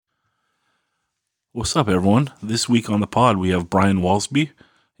What's up, everyone? This week on the pod, we have Brian Walsby,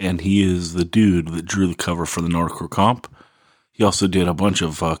 and he is the dude that drew the cover for the Nordcore comp. He also did a bunch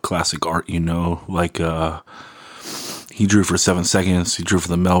of classic art, like he drew for 7 Seconds, he drew for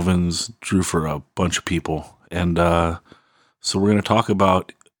the Melvins, drew for a bunch of people. And so we're going to talk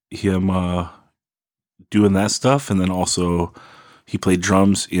about him doing that stuff, and then also he played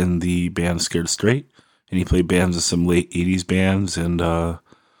drums in the band Scared Straight, and he played bands in some late 80s bands, and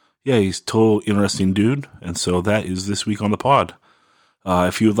yeah, he's a total interesting dude, and so that is this week on the pod.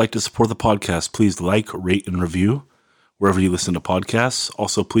 If you would like to support the podcast, please like, rate, and review wherever you listen to podcasts.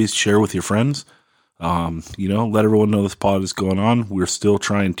 Also, please share with your friends. Let everyone know this pod is going on. We're still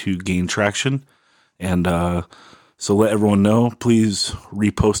trying to gain traction, and so let everyone know. Please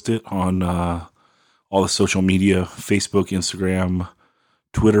repost it on all the social media, Facebook, Instagram,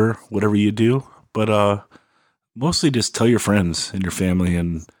 Twitter, whatever you do. But mostly just tell your friends and your family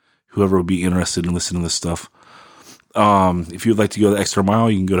and whoever would be interested in listening to this stuff. If you'd like to go the extra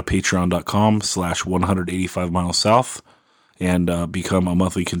mile, you can go to patreon.com/185 miles south and become a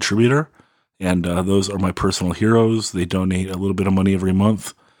monthly contributor. And those are my personal heroes. They donate a little bit of money every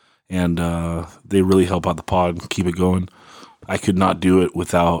month, and they really help out the pod and keep it going. I could not do it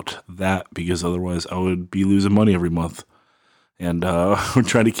without that, because otherwise I would be losing money every month. And we're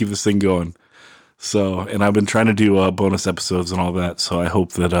trying to keep this thing going. So, and I've been trying to do bonus episodes and all that, so I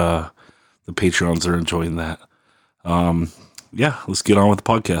hope that the Patreons are enjoying that. Yeah, let's get on with the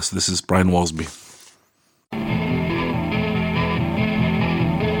podcast. This is Brian Walsby.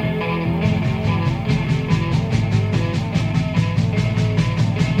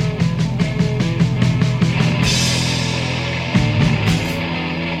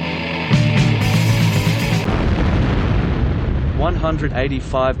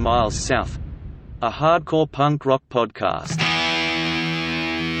 "185 Miles South", a hardcore punk rock podcast.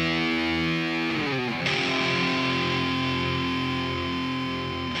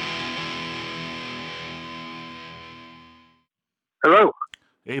 Hello.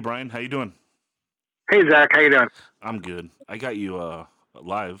 Hey, Brian, how you doing? Hey, Zach. How you doing? I'm good. I got you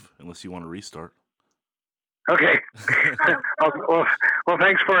live, unless you want to restart. Okay. well,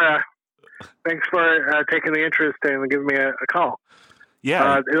 thanks for taking the interest and giving me a call.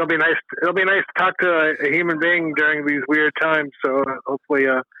 Yeah, it'll be nice. It'll be nice to talk to a human being during these weird times. So hopefully,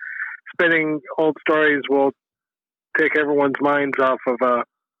 spinning old stories will take everyone's minds off of the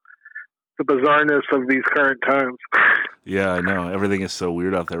bizarreness of these current times. Yeah, I know. Everything is so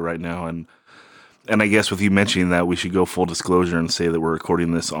weird out there right now, and I guess with you mentioning that, we should go full disclosure and say that we're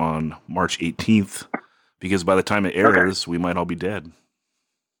recording this on March 18th, because by the time it airs, we might all be dead.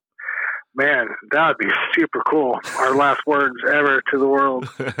 Man, that would be super cool. Our last words ever to the world,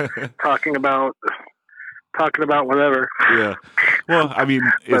 talking about whatever. Yeah. Well, I mean,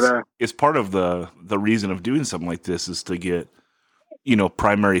 it's part of the reason of doing something like this is to get,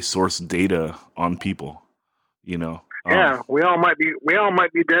 primary source data on people. Yeah, we all might be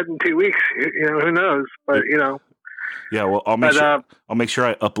dead in 2 weeks. Who knows? But Yeah. Well, I'll make sure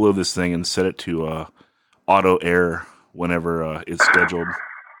I upload this thing and set it to auto air whenever it's scheduled.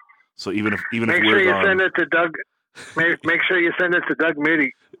 So even if make sure you send it to Doug. Make sure you send it to Doug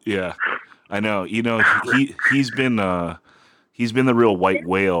Moody. Yeah, I know. He's been the real white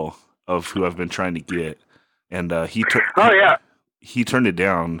whale of who I've been trying to get, and he turned it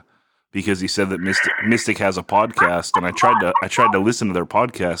down because he said that Mystic has a podcast, and I tried to listen to their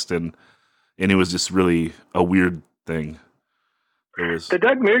podcast, and it was just really a weird thing. The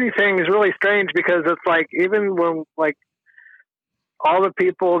Doug Moody thing is really strange, because it's like, even when all the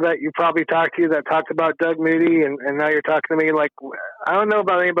people that you probably talked to that talked about Doug Moody, and now you're talking to me, like, I don't know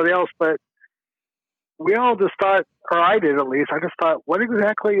about anybody else, but we all just thought, or I did at least, I just thought, what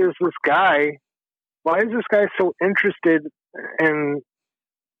exactly is this guy? Why is this guy so interested in,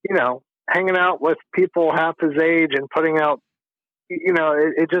 hanging out with people half his age and putting out,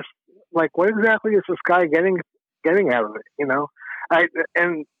 it just, like, what exactly is this guy getting out of it? I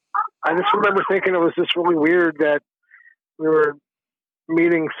just remember thinking it was just really weird that we were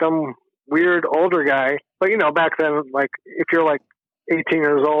meeting some weird older guy. But back then, like, if you're like 18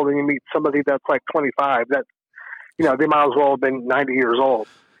 years old and you meet somebody that's like 25, that they might as well have been 90 years old.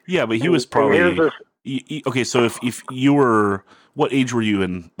 Yeah, but he was probably okay. So if you were, what age were you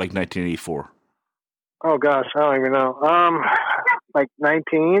in, like, 1984? Oh gosh, I don't even know. Like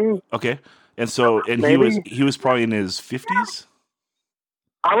 19. Okay, and maybe? he was probably in his 50s.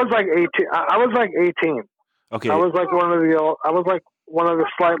 I was like 18. I was like 18. Okay, I was like one of the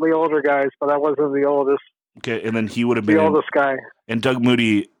slightly older guys, but I wasn't the oldest. Okay, and then he would have been the oldest guy. And Doug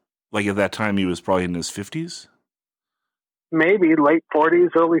Moody, like, at that time, he was probably in his 50s? maybe late 40s,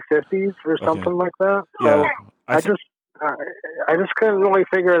 early 50s, or something like that. So yeah, I just couldn't really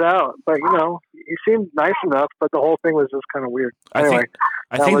figure it out. But he seemed nice enough. But the whole thing was just kind of weird. Anyway,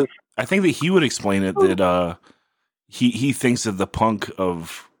 I think that he would explain it that he thinks that the punk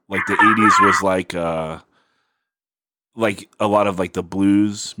of like the 80s was like a lot of like the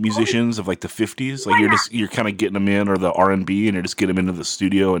blues musicians of like the 50s. Like you're kind of getting them in, or the R&B, and you're just getting them into the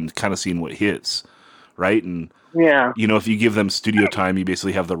studio and kind of seeing what hits, right? And yeah, if you give them studio time, you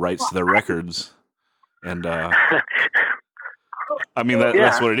basically have the rights to their records. And I mean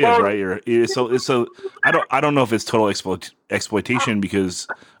that's what it is, right? So I don't know if it's total exploitation, because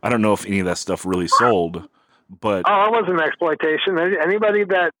I don't know if any of that stuff really sold. But it wasn't exploitation. Anybody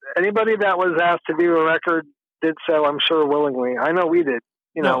that was asked to do a record did so, I'm sure, willingly. I know we did.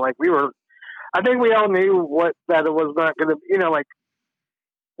 Like we were. I think we all knew that it was not going to. Like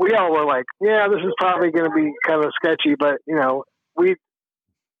we all were like, yeah, this is probably going to be kind of sketchy. But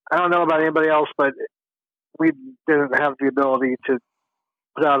I don't know about anybody else, but we didn't have the ability to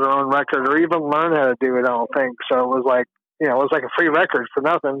put out our own record or even learn how to do it. I don't think so. It was like it was like a free record for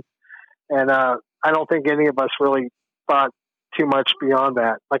nothing, and I don't think any of us really thought too much beyond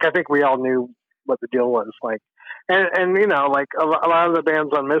that. Like I think we all knew what the deal was like. And like a lot of the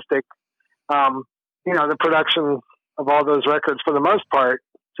bands on Mystic, the production of all those records for the most part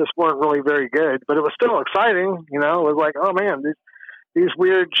just weren't really very good, but it was still exciting. It was like, oh man, these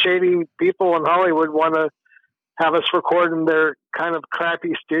weird, shady people in Hollywood want to have us record in their kind of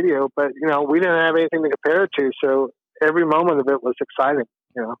crappy studio, but we didn't have anything to compare it to, so every moment of it was exciting.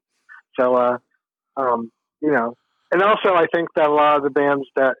 So and also I think that a lot of the bands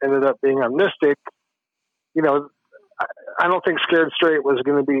that ended up being on Mystic, I don't think Scared Straight was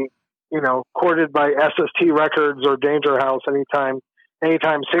going to be, courted by SST Records or Danger House anytime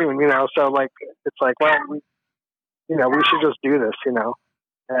soon, so like, it's like, well, we should just do this, and,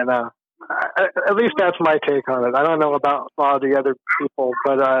 at least that's my take on it. I don't know about a lot of the other people,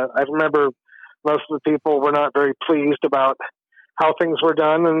 but, I remember most of the people were not very pleased about how things were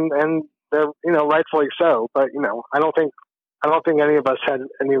done, and they're, rightfully so, but, I don't think any of us had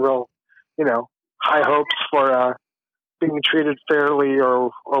any real, high hopes for, being treated fairly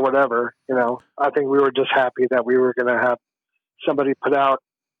or whatever, I think we were just happy that we were going to have somebody put out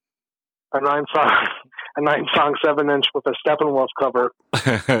a 9-song 7-inch with a Steppenwolf cover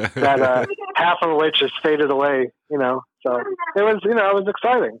that, half of which is faded away, so it was, it was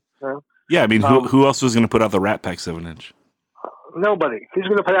exciting. Yeah. I mean, who else was going to put out the Rat Pack 7-inch? Nobody. He's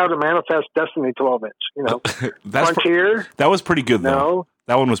going to put out a Manifest Destiny 12-inch, Frontier. That was pretty good though. No.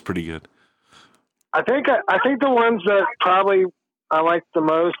 That one was pretty good. I think the ones that probably I liked the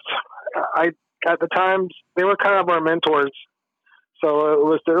most, at the time, they were kind of our mentors. So it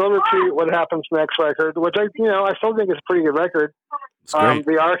was the Ill Repute, What Happens Next record, which I still think is a pretty good record.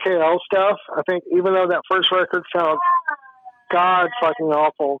 The RKL stuff, I think, even though that first record sounds god fucking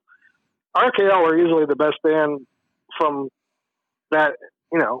awful, RKL were usually the best band from that,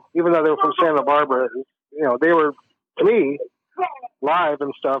 even though they were from Santa Barbara, they were, to me, live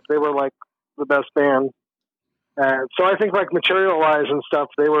and stuff, they were like the best band. So I think like Materialize and stuff,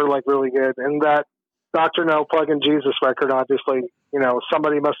 they were like really good. And that Dr. No Plug in Jesus record, obviously,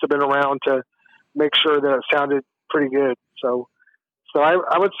 somebody must have been around to make sure that it sounded pretty good. So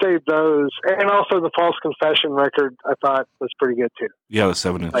I would say those, and also the False Confession record I thought was pretty good too. Yeah, the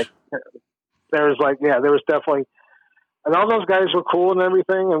 7-inch. Like, there was definitely, and all those guys were cool and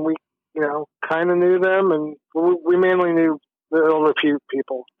everything, and we, kind of knew them, and we mainly knew the Ill Repute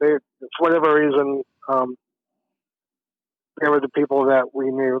people. They, for whatever reason, they were the people that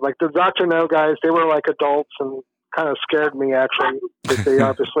we knew. Like the Dr. No guys, they were like adults and kind of scared me actually, because they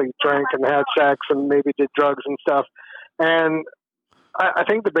obviously drank and had sex and maybe did drugs and stuff. And I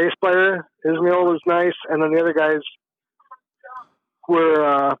think the bass player, Ismail, was nice, and then the other guys were,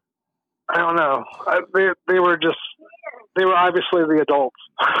 I don't know, they were obviously the adults.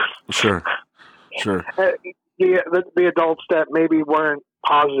 Sure. The adults that maybe weren't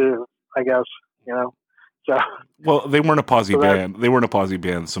positive, I guess, So, well, they weren't a posse band. They weren't a posse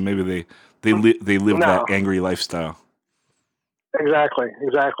band, so maybe they lived that angry lifestyle. Exactly.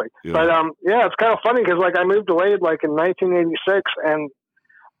 Yeah. But it's kind of funny because like I moved away like in 1986, and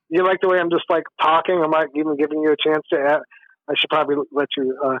you like the way I'm just like talking. I'm not even giving you a chance to add. I should probably let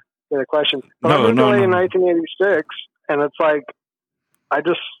you get a question. But I moved away in 1986, and it's like I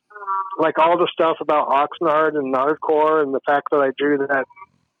just like all the stuff about Oxnard and Nardcore, and the fact that I drew that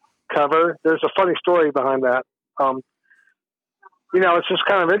cover. There's a funny story behind that. It's just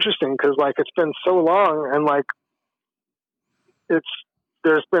kind of interesting because like it's been so long, and like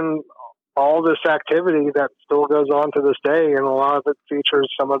there's been all this activity that still goes on to this day, and a lot of it features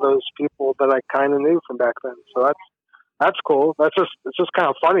some of those people that I kind of knew from back then. So that's cool. It's just kind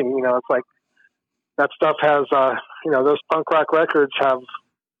of funny, you know. It's like that stuff has, you know, those punk rock records have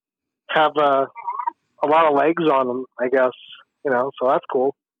a lot of legs on them, I guess, you know. So that's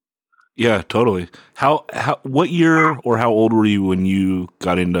cool. Yeah, totally. What year or how old were you when you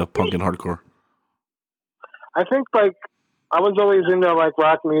got into punk and hardcore? I think like I was always into like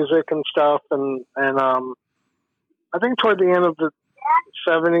rock music and stuff, and I think toward the end of the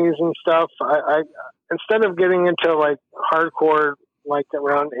 70s and stuff, I instead of getting into like hardcore like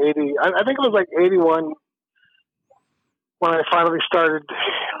around 80, I think it was like 81 when I finally started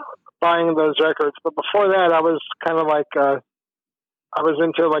buying those records. But before that, I was kind of like I was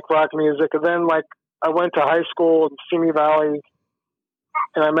into like rock music, and then like I went to high school in Simi Valley,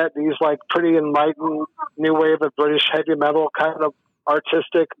 and I met these like pretty enlightened new wave of British heavy metal kind of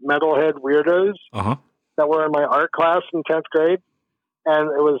artistic metalhead weirdos that were in my art class in 10th grade.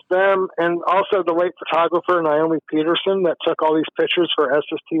 And it was them, and also the late photographer Naomi Peterson that took all these pictures for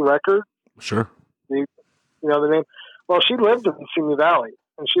SST Records. Sure. You know the name? Well, she lived in Simi Valley,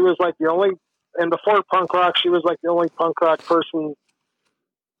 and she was like the only, and before punk rock, she was like the only punk rock person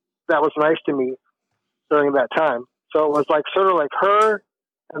that was nice to me during that time. So it was like sort of like her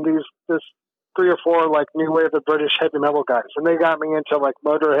and this 3 or 4 like new wave of British heavy metal guys, and they got me into like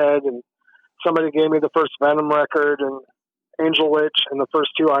Motorhead, and somebody gave me the first Venom record and Angel Witch and the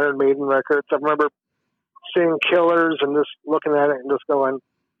first 2 Iron Maiden records. I remember seeing Killers and just looking at it and just going,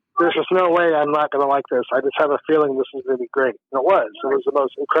 there's just no way I'm not going to like this. I just have a feeling this is going to be great. And it was. It was the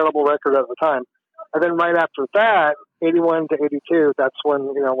most incredible record at the time. And then right after that, 81 to 82, that's when,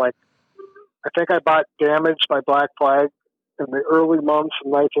 you know, like, I think I bought Damaged by Black Flag in the early months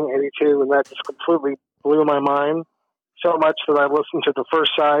of 1982, and that just completely blew my mind. So much that I listened to the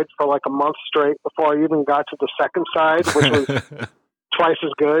first side for like a month straight before I even got to the second side, which was twice as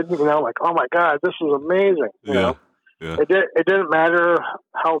good. You know, like, oh my God, this is amazing. You know, it didn't matter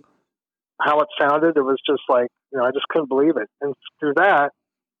how it sounded. It was just like, you know, I just couldn't believe it. And through that,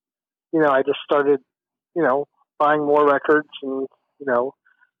 you know, I just started, you know, buying more records, and you know,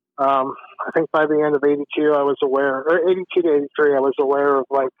 I think by the end of 82, I was aware, or 82 to 83, I was aware of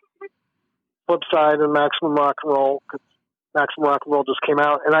like Flipside and Maximum Rock and Roll. Maximum Rock and Roll just came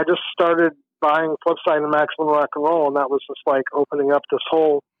out, and I just started buying Flipside and Maximum Rock and Roll, and that was just like opening up this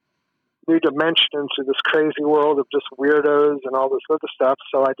whole new dimension into this crazy world of just weirdos and all this other stuff.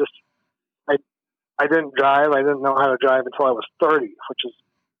 So I didn't drive. I didn't know how to drive until I was 30, which is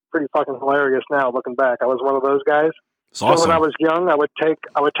pretty fucking hilarious now looking back. I was one of those guys. It's awesome. So when I was young, I would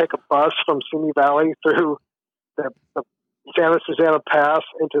take a bus from Simi Valley through the Santa Susana Pass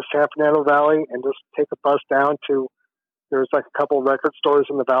into San Fernando Valley, and just take a bus down to, there's like a couple of record stores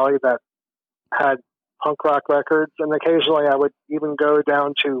in the valley that had punk rock records, and occasionally I would even go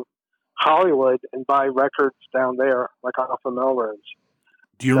down to Hollywood and buy records down there, like off of Melrose.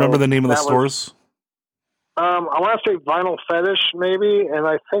 Do you remember the name of the stores? I want to say Vinyl Fetish, maybe, and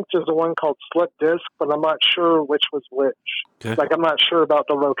I think there's a one called Slip Disc, but I'm not sure which was which. Okay. Like, I'm not sure about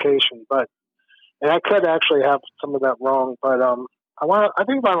the location, and I could actually have some of that wrong, but I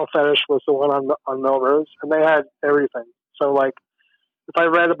think Vinyl Fetish was the one on Melrose, and they had everything. So, like, if I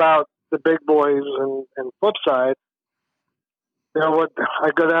read about the big boys and Flipside, you know,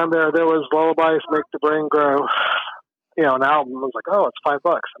 I'd go down there, there was Lullabies Make the Brain Grow, you know, an album. I was like, oh, it's $5.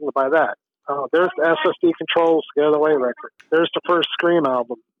 I'm going to buy that. There's the SSD Controls The Other Way record. There's the first Scream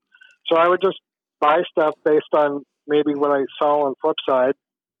album. So I would just buy stuff based on maybe what I saw on Flipside.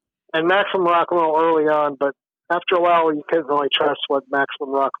 And Maximum Rock and Roll early on, but after a while you couldn't really trust what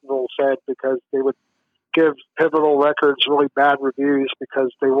Maximum Rock and Roll said, because they would give Pivotal Records really bad reviews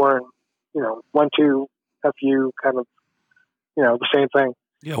because they weren't, you know, 1-2 FU kind of, you know, the same thing.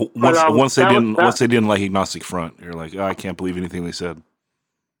 Yeah, once they didn't like Agnostic Front, you're like, oh, I can't believe anything they said.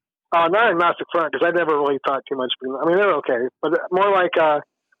 Not Agnostic Front, because I never really thought too much. I mean, they're okay, but more like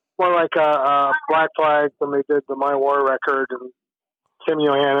Black Flag when they did the My War record, and Tim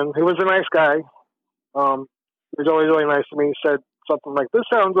Yohannan, who was a nice guy. He was always really nice to me. He said something like, "This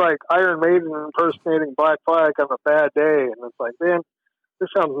sounds like Iron Maiden impersonating Black Flag on a bad day," and it's like, man, this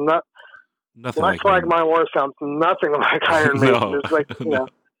sounds nothing. Black like Flag, that. My War sounds nothing like Iron Maiden. No. It's like,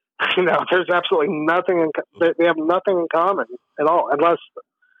 you know, there's absolutely nothing. They have nothing in common at all, unless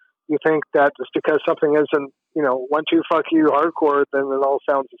you think that just because something isn't, you know, 1-2 fuck you hardcore, then it all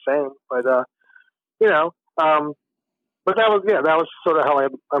sounds the same. But you know, but that was sort of how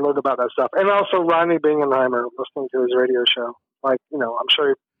I learned about that stuff. And also Rodney Bingenheimer, listening to his radio show. Like, you know, I'm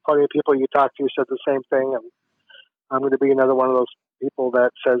sure plenty of people you talk to said the same thing, and I'm going to be another one of those people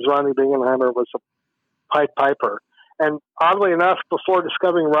that says Rodney Bingenheimer was a Pied Piper. And oddly enough, before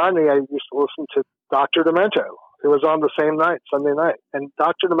discovering Rodney, I used to listen to Dr. Demento, who was on the same night, Sunday night. And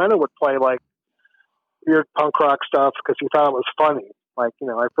Dr. Demento would play like weird punk rock stuff because he thought it was funny. Like, you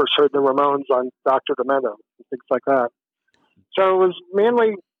know, I first heard the Ramones on Dr. Demento and things like that. So it was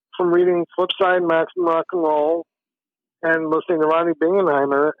mainly from reading Flipside, Maximum Rock and Roll, and listening to Rodney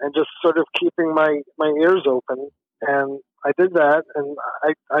Bingenheimer, and just sort of keeping my ears open. And I did that, and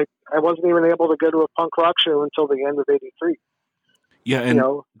I wasn't even able to go to a punk rock show until the end of '83. Yeah, and you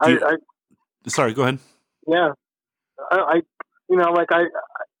know, sorry, go ahead. Yeah, at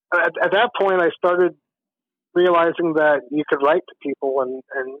that point, I started realizing that you could write to people, and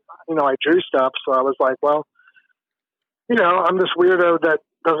you know, I drew stuff, so I was like, well, you know, I'm this weirdo that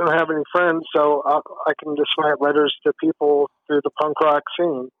doesn't have any friends, so I can just write letters to people through the punk rock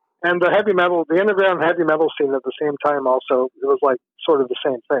scene. And the heavy metal, the underground heavy metal scene at the same time also, it was like sort of the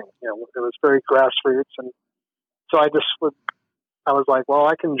same thing. You know, it was very grassroots. And so I was like, well,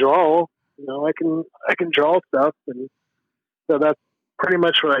 I can draw, you know, I can draw stuff. And so that's pretty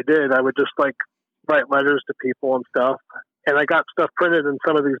much what I did. I would just like write letters to people and stuff. And I got stuff printed in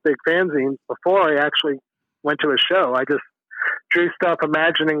some of these big fanzines before I actually went to a show. I just drew stuff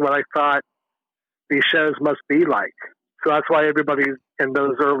imagining what I thought these shows must be like. So that's why everybody in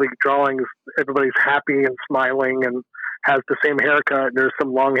those early drawings, everybody's happy and smiling and has the same haircut. And there's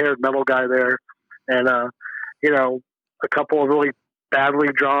some long-haired metal guy there. And, you know, a couple of really badly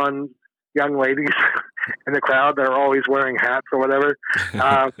drawn young ladies in the crowd that are always wearing hats or whatever.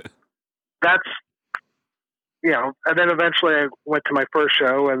 That's, you know, and then eventually I went to my first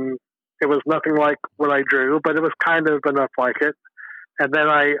show, and it was nothing like what I drew, but it was kind of enough like it. And then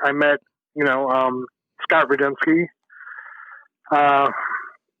I met, you know, Scott Rudensky,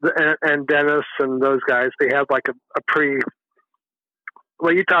 and Dennis and those guys. They had like a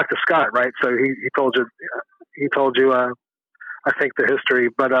well, you talked to Scott, right? So he told you, I think the history,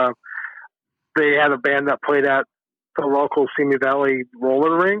 but, they had a band that played at the local Simi Valley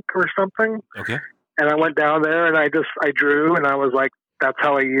roller rink or something. Okay. And I went down there and I drew, and I was like, that's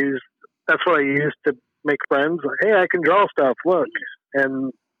what I used to make friends. Like, hey, I can draw stuff. Look.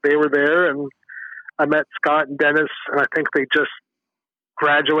 And they were there, and I met Scott and Dennis, and I think they just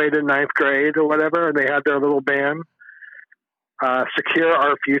graduated 9th grade or whatever, and they had their little band, Secure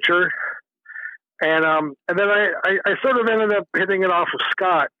Our Future. And then I sort of ended up hitting it off with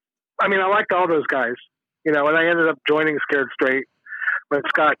Scott. I mean, I liked all those guys, you know, and I ended up joining Scared Straight when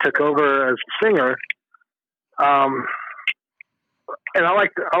Scott took over as singer. And I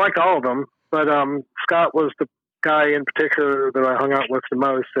liked all of them, but Scott was the guy in particular that I hung out with the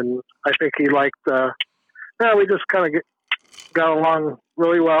most, and I think he liked. We just kind of got along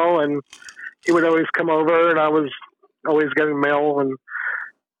really well, and he would always come over, and I was always getting mail and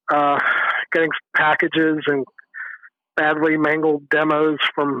getting packages and badly mangled demos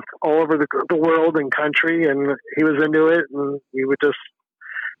from all over the world and country, and he was into it, and we would just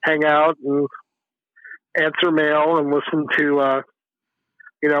hang out and answer mail and listen to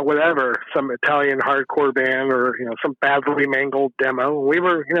you know, whatever, some Italian hardcore band or, you know, some badly mangled demo. We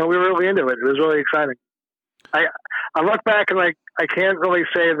were really into it. It was really exciting. I look back and I can't really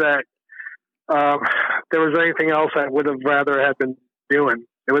say that there was anything else I would have rather had been doing.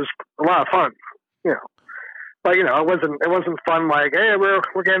 It was a lot of fun, you know. But, you know, it wasn't fun like, hey,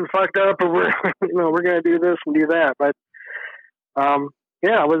 we're getting fucked up, or we're going to do this and do that. But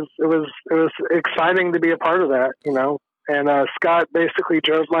yeah, it was exciting to be a part of that, you know. And Scott basically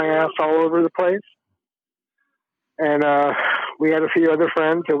drove my ass all over the place. And we had a few other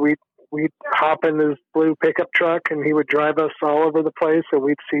friends, and we'd hop in his blue pickup truck, and he would drive us all over the place, and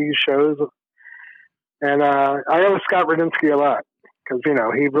we'd see shows. And I owe Scott Rudensky a lot, because, you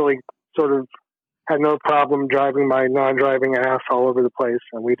know, he really sort of had no problem driving my non-driving ass all over the place.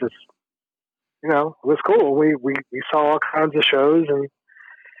 And we just, you know, it was cool. We saw all kinds of shows, and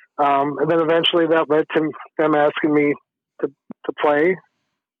then eventually that led to them asking me to play,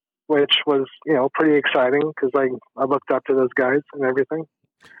 which was, you know, pretty exciting because I looked up to those guys and everything.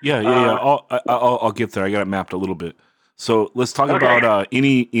 Yeah. I'll get there. I got it mapped a little bit. So let's talk about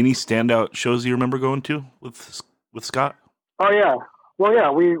any standout shows you remember going to with Scott. Oh yeah, well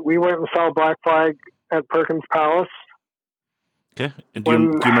yeah, we went and saw Black Flag at Perkins Palace. Okay, and do you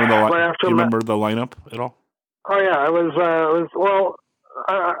remember the lineup at all? Oh yeah, it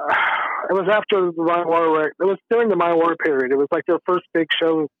was after the My War. It was during the My War period. It was like their first big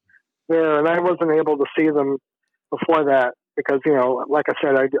show there, and I wasn't able to see them before that because, you know, like I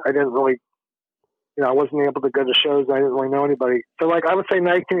said, I didn't really, you know, I wasn't able to go to shows. I didn't really know anybody. So, like, I would say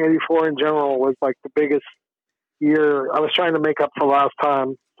 1984 in general was like the biggest year, I was trying to make up for last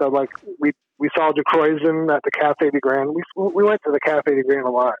time. So like we saw DeCroizen at the Cafe de Grand. We went to the Cafe de Grand a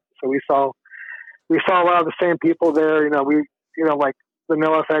lot. So we saw a lot of the same people there. Like the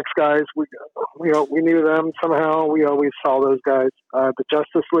NoFX guys, we knew them somehow. We always saw those guys. The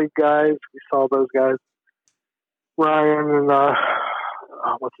Justice League guys, we saw those guys. Ryan and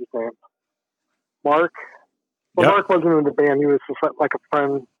what's his name? Mark. Well, yep. Mark wasn't in the band. He was just like a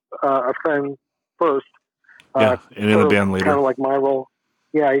friend first. And in the band later. Kind of like my role.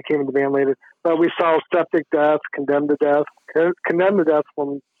 Yeah, he came in the band later. But we saw Septic Death, Condemned to Death. Condemned to Death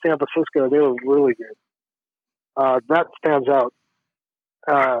from San Francisco. They were really good. That stands out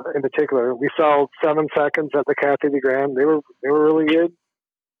in particular. We saw 7 Seconds at the Cafe de Grand. They were really good.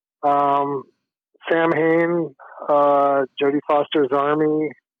 Sam Hain, Jodie Foster's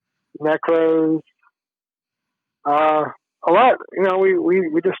Army, Necros. A lot.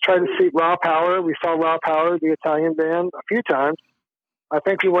 We just tried to see Raw Power. We saw Raw Power, the Italian band, a few times. I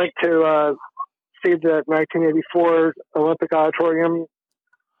think we went to see the 1984 Olympic Auditorium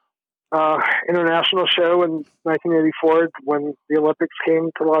international show in 1984 when the Olympics came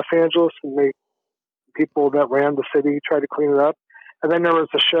to Los Angeles, and the people that ran the city tried to clean it up. And then there was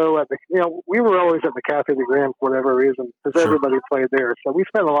a show at we were always at the Cafe de Grand for whatever reason, because everybody played there. So we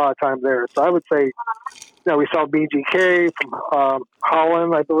spent a lot of time there. So I would say, we saw BGK from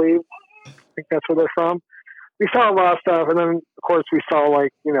Holland, I believe. I think that's where they're from. We saw a lot of stuff. And then, of course, we saw,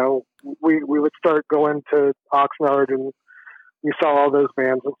 we would start going to Oxnard, and we saw all those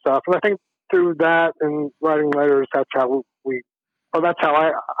bands and stuff. And I think through that and writing letters, that's how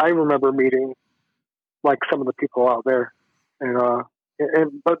I remember meeting, some of the people out there.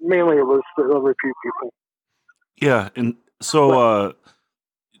 But mainly it was a few people. Yeah, and so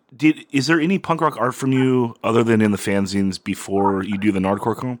is there any punk rock art from you other than in the fanzines before you do the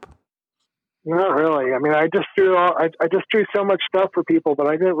Nardcore comp? Not really. I mean, I just drew so much stuff for people, but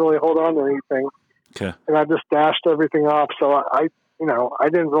I didn't really hold on to anything. Okay. And I just dashed everything off. So I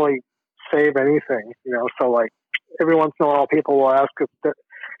didn't really save anything. So every once in a while, people will ask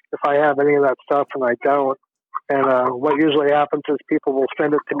if I have any of that stuff, and I don't. And what usually happens is people will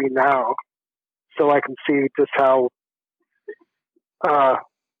send it to me now, so I can see just how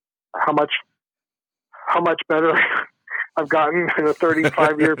much better I've gotten in a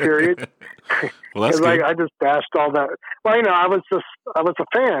 35-year period. Well, that's good. I just dashed all that. Well, I was a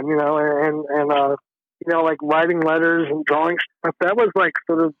fan, and writing letters and drawing stuff. That was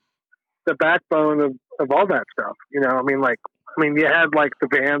sort of the backbone of all that stuff. You had the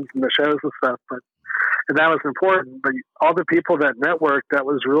bands and the shows and stuff, and that was important. But all the people that networked, that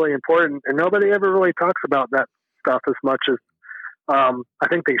was really important, and nobody ever really talks about that stuff as much as I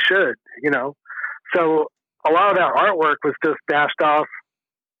think they should. So a lot of that artwork was just dashed off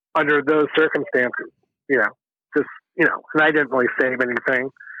under those circumstances. And I didn't really save anything.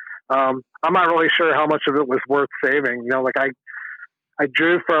 I'm not really sure how much of it was worth saving. I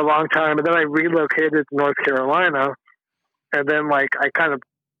drew for a long time, and then I relocated to North Carolina, and then I kind of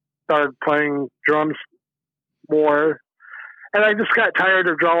started playing drums more, and I just got tired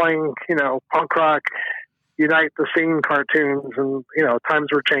of drawing, punk rock, Unite the Scene cartoons, and times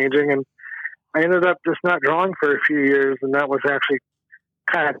were changing, and I ended up just not drawing for a few years, and that was actually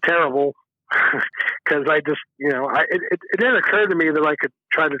kind of terrible because I just, it didn't occur to me that I could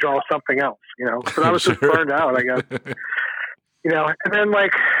try to draw something else, but I was just burned out, I guess. And then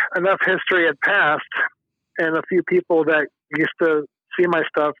enough history had passed, and a few people that used to see my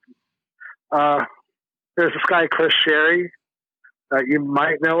stuff. There's this guy, Chris Sherry, that you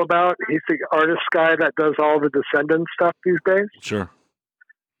might know about. He's the artist guy that does all the Descendants stuff these days. Sure.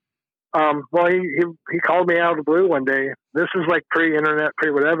 Well, he called me out of the blue one day. This is pre-internet,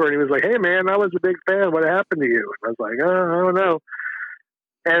 pre-whatever, and he was like, "Hey, man, I was a big fan. What happened to you?" And I was like, "Oh, I don't know."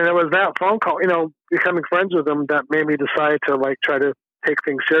 And it was that phone call, becoming friends with him, that made me decide to try to take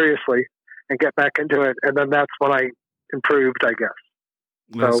things seriously and get back into it. And then that's when I improved, I guess.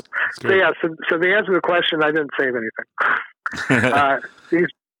 So the answer to the question, I didn't save anything.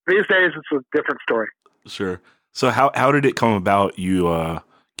 These days, it's a different story. Sure. So how did it come about you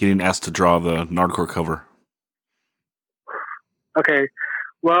getting asked to draw the Nardcore cover? Okay.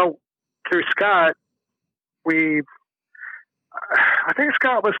 Well, through Scott, I think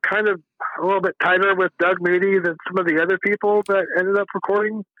Scott was kind of a little bit tighter with Doug Moody than some of the other people that ended up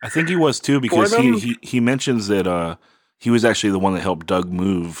recording. I think he was too, because he mentions that he was actually the one that helped Doug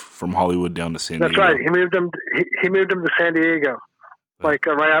move from Hollywood down to San Diego. That's right. He moved him to San Diego, right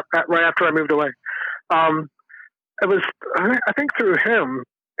after I moved away. It was, I think, through him,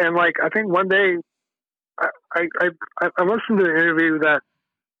 and I think one day I listened to an interview that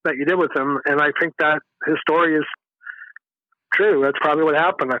that you did with him, and I think that his story is true. That's probably what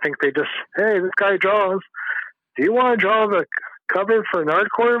happened. I think they just, hey, this guy draws. Do you want to draw the cover for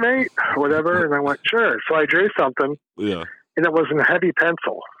Nardcore, mate? Or whatever. And I went, sure. So I drew something. Yeah. And it was in heavy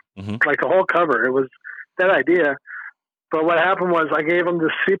pencil. Like the whole cover. It was that idea. But what happened was I gave him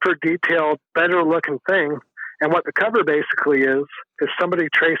this super detailed, better looking thing. And what the cover basically is somebody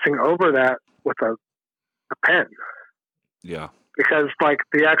tracing over that with a pen. Yeah. Because like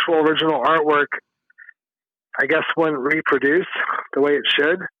the actual original artwork, I guess, wouldn't reproduce the way it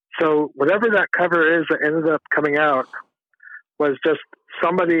should. So whatever that cover is that ended up coming out was just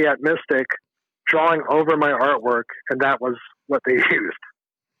somebody at Mystic drawing over my artwork, and that was what they used.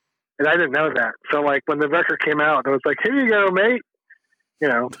 And I didn't know that. So like when the record came out, I was like, here you go, mate. You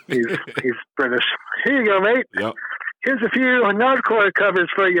know, he's British. Here you go, mate. Yep. Here's a few Nardcore covers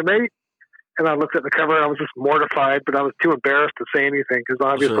for you, mate. And I looked at the cover and I was just mortified, but I was too embarrassed to say anything because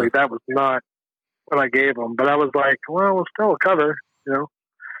obviously that was not what I gave him. But I was like, well, it's still a cover, you know?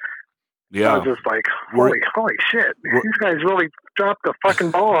 Yeah. I was just like, holy shit. These guys really dropped the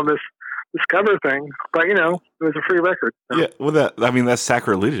fucking ball on this cover thing. But, you know, it was a free record. So. Yeah, well, that's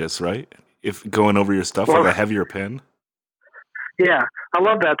sacrilegious, right? If going over your stuff with a heavier pen. Yeah, I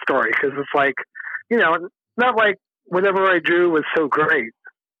love that story because it's like, you know, not like whatever I drew was so great,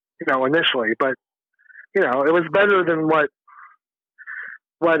 you know, initially, but, you know, it was better than what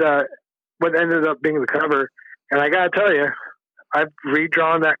ended up being the cover. And I got to tell you, I've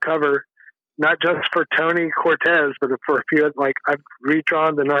redrawn that cover, not just for Tony Cortez, but for a few, like I've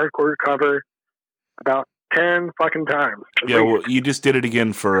redrawn the Nardcore cover about 10 fucking times. Yeah, well, you just did it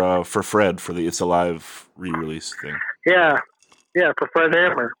again for Fred for the It's Alive re-release thing. Yeah, for Fred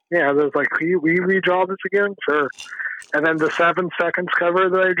Hammer. Yeah, there's like, will you redraw this again? Sure. And then the 7 Seconds cover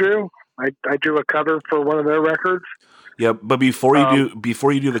that I drew, I drew a cover for one of their records. Yeah, but before you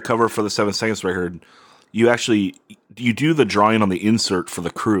do the cover for the 7 Seconds record, you do the drawing on the insert for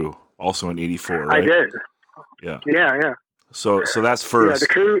the Crew, also in '84, right? I did. Yeah. So that's first.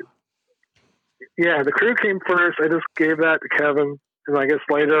 Yeah, the Crew came first. I just gave that to Kevin, and I guess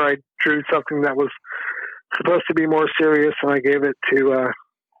later I drew something that was supposed to be more serious, and I gave that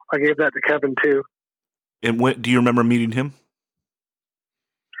to Kevin too. And do you remember meeting him?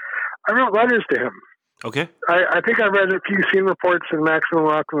 I wrote letters to him. Okay. I think I read a few scene reports in Maximum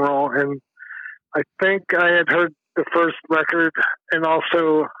Rock and Roll, and I think I had heard the first record, and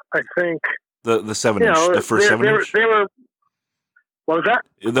also I think the 7-inch, the first 7-inch. They were. What was that?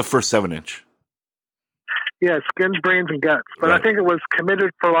 The first 7-inch. Yeah, Skins, Brains, and Guts. But right. I think it was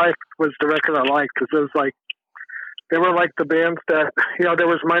Committed for Life was the record I liked because it was like they were like the bands that, you know, there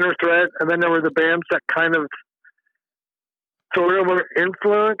was Minor Threat, and then there were the bands that kind of sort of were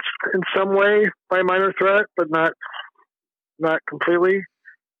influenced in some way by Minor Threat, but not completely.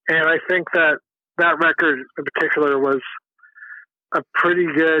 And I think that record in particular was a pretty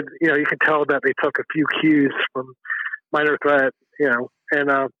good, you know, you could tell that they took a few cues from Minor Threat, you know,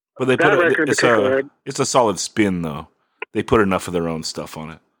 and but they it's a solid spin though. They put enough of their own stuff on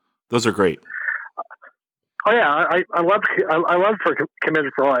it. Those are great. Oh yeah, I love for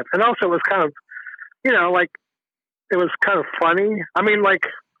Committed for Life, and also it was kind of, you know, like it was kind of funny. I mean, like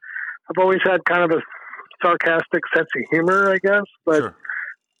I've always had kind of a sarcastic sense of humor, I guess, but. Sure.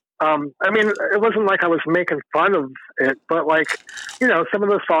 I mean, it wasn't like I was making fun of it, but like, you know, some of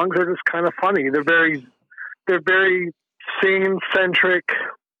the songs are just kind of funny. They're very scene-centric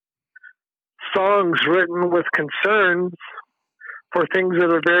songs written with concerns for things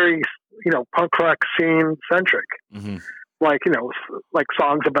that are very, you know, punk rock scene-centric. Mm-hmm. Like, you know, like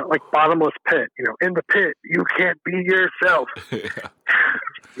songs about like Bottomless Pit, you know, in the pit, you can't be yourself.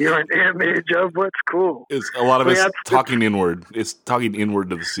 You're an image of what's cool. It's a lot of it's talking inward. It's talking inward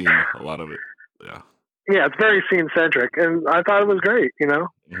to the scene. A lot of it, yeah. Yeah, it's very scene centric, and I thought it was great. You know,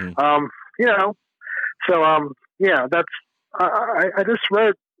 mm-hmm. You know, so yeah, that's I just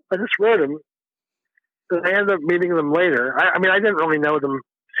read them. I ended up meeting them later. I mean, I didn't really know them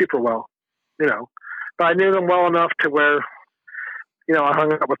super well, you know, but I knew them well enough to where, you know, I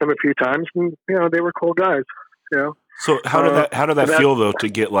hung out with them a few times, and you know, they were cool guys. You know. So how did that feel though to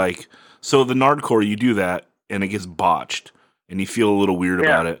get like, so the Nardcore, you do that and it gets botched and you feel a little weird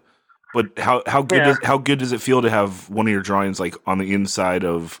about it, but how good does it feel to have one of your drawings like on the inside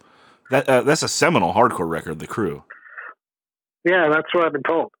of that? That's a seminal hardcore record, The Crew. Yeah, that's what I've been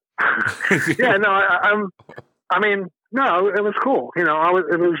told. Yeah, no, I mean, no, it was cool. You know,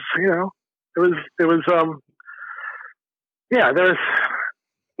 yeah, there's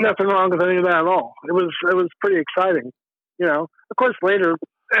nothing wrong with any of that at all. It was pretty exciting, you know. Of course, later,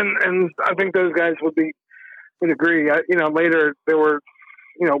 and I think those guys would agree. You know, later there were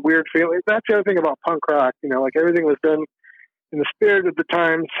weird feelings. That's the other thing about punk rock. Like everything was done in the spirit of the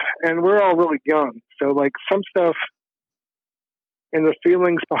times, and we're all really young. So like some stuff and the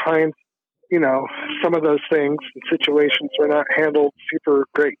feelings behind, some of those things and situations were not handled super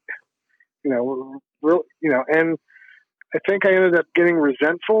great. Real, and I think I ended up getting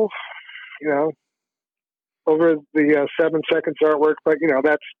resentful, over the 7 Seconds artwork, but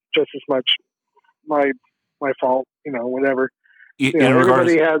that's just as much my fault, whatever. In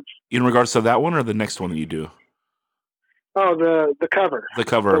regards to that one or the next one that you do? Oh, the cover. The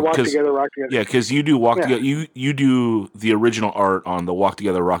cover. The Walk Together, Rock Together. Yeah, because you do Together. You do the original art on the Walk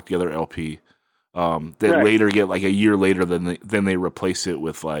Together, Rock Together LP. That right. Later get like a year later, then they replace it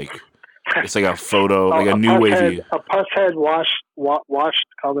with like it's like a photo, like a new wavy, a pus head washed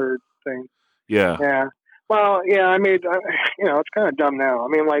colored thing. Yeah. Yeah. Well, yeah. I mean, it's kind of dumb now. I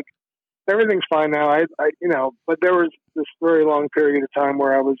mean, like everything's fine now. I but there was this very long period of time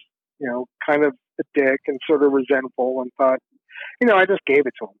where I was, kind of a dick and sort of resentful and thought, I just gave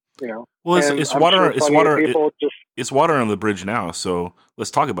it to him, Well, it's water. Sure it's water on the bridge now. So let's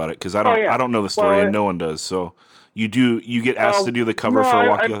talk about it because I don't know the story and no one does. So you get asked to do the cover for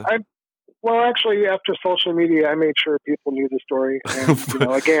Walk Together. Well, actually, after social media, I made sure people knew the story. And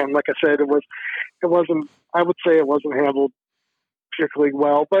again, like I said, it wasn't. I would say it wasn't handled particularly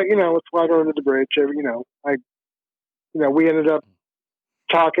well, but it's water under the bridge. We ended up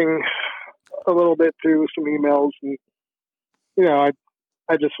talking a little bit through some emails, and I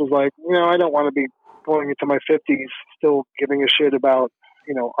just was like, I don't want to be going into my 50s still giving a shit about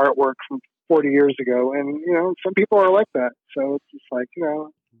artwork from 40 years ago, and some people are like that, so it's just like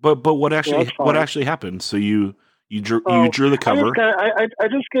But what actually happened? So you drew the cover. I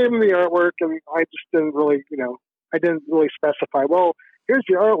just gave him the artwork, and I just didn't really I didn't really specify. Well, here's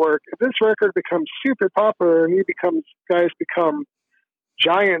the artwork. If this record becomes super popular and guys become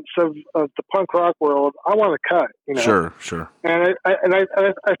giants of the punk rock world, I want to cut. Sure. And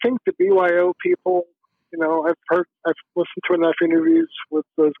I think the BYO people, I've listened to enough interviews with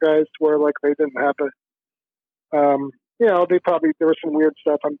those guys where like they didn't have there was some weird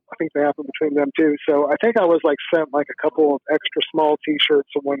stuff. I think that happened between them too. So I think I was like sent like a couple of extra small T-shirts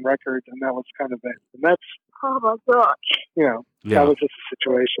and one record, and that was kind of it. And that's oh my gosh, that was just a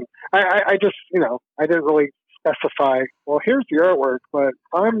situation. I just I didn't really specify. Well, here's the artwork, but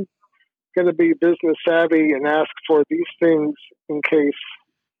I'm going to be business savvy and ask for these things in case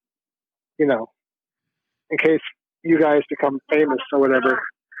you guys become famous or whatever,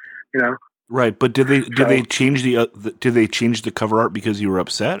 Right, but did they change the cover art because you were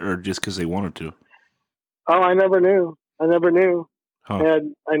upset, or just because they wanted to? Oh, I never knew. Huh.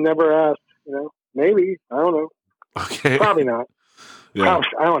 And I never asked. Maybe I don't know. Okay, probably not. Yeah,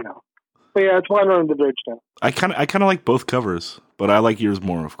 I don't know. But yeah, it's water on the bridge now. I kind of like both covers, but I like yours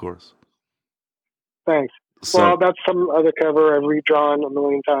more, of course. Thanks. So, well, that's some other cover I've redrawn a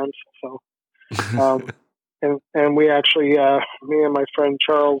million times. So, and we actually, me and my friend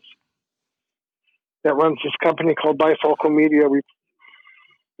Charles, that runs this company called Bifocal Media. We've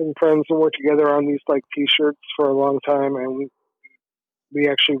been friends and worked together on these like T-shirts for a long time, and we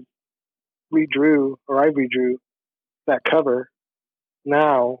actually I redrew that cover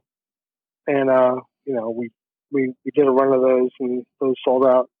now, and we did a run of those, and those sold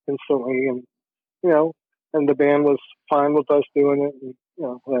out instantly, and and the band was fine with us doing it,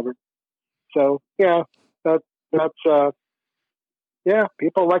 and whatever. So yeah, that's yeah,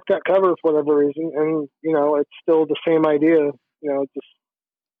 people like that cover for whatever reason, and it's still the same idea. Just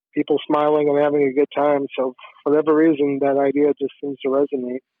people smiling and having a good time. So for whatever reason, that idea just seems to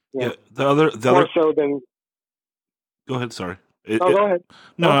resonate. Yeah, the other more so than. Go ahead. Sorry. Go ahead.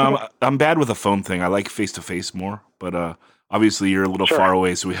 No, I'm bad with the phone thing. I like face to face more, but obviously you're a little far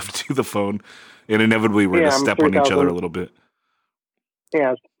away, so we have to do the phone, and inevitably we're going to step on each other a little bit.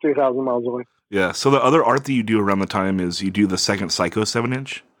 Yeah, it's 3,000 miles away. Yeah, so the other art that you do around the time is you do the second Psycho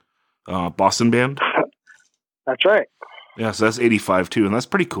 7-inch, Boston band. That's right. Yeah, so that's 85 too, and that's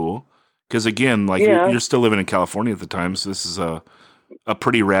pretty cool. Because again, like you're still living in California at the time, so this is a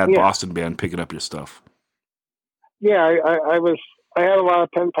pretty rad Boston band picking up your stuff. Yeah, I had a lot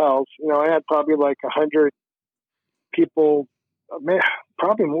of pen pals. I had probably like 100 people,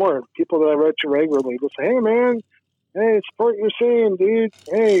 probably more people that I wrote to regularly. Just say, hey man. Hey, support your scene, dude.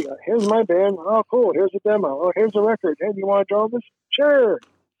 Hey, here's my band. Oh, cool. Here's a demo. Oh, here's a record. Hey, do you want to draw this? Sure.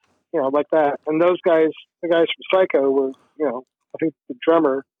 Like that. And those guys, the guys from Psycho were, I think the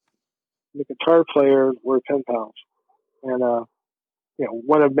drummer, the guitar player were pen pals. And,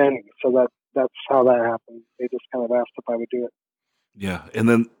 one of many. So that's how that happened. They just kind of asked if I would do it. Yeah. And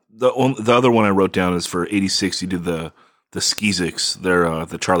then the other one I wrote down is for 86, you did the Skeezix. They're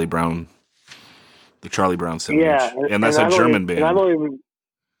the Charlie Brown 7-inch. Yeah, and that's a German band. And I don't even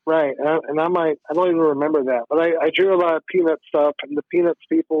right, and I don't even remember that. But I drew a lot of Peanut stuff, and the Peanuts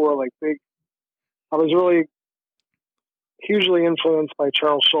people were like big. I was really hugely influenced by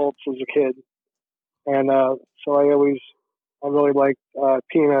Charles Schultz as a kid, and so I really liked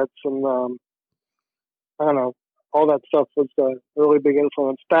Peanuts, and I don't know, all that stuff was a really big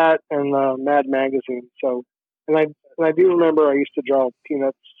influence. That and Mad Magazine. So, and I do remember I used to draw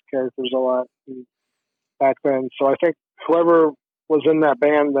Peanuts characters a lot back then. So I think whoever was in that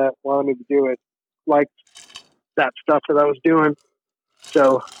band that wanted me to do it liked that stuff that I was doing.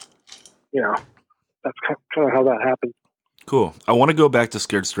 So, that's kind of how that happened. Cool. I want to go back to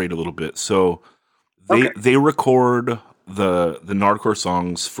Scared Straight a little bit. So they record the Nardcore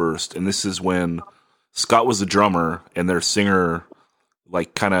songs first, and this is when Scott was the drummer and their singer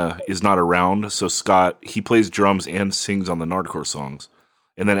like kind of is not around. So Scott, he plays drums and sings on the Nardcore songs.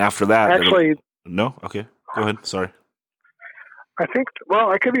 And then after that, actually, no, okay, go ahead. Sorry. I think, well,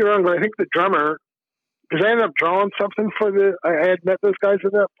 I could be wrong, but I think the drummer, because I ended up drawing something for I had met those guys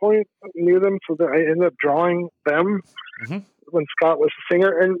at that point, knew them, so that I ended up drawing them when Scott was the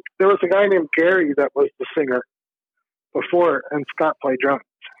singer. And there was a guy named Gary that was the singer before, and Scott played drums.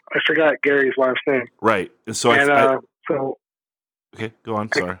 I forgot Gary's last name. Right. And so okay, go on.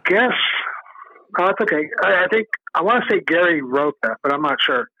 Sorry. I guess, it's okay. I think, I want to say Gary wrote that, but I'm not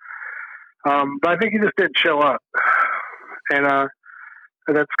sure. But I think he just didn't show up. And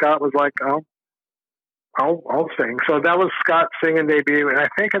then Scott was like, I'll sing. So that was Scott's singing debut. And I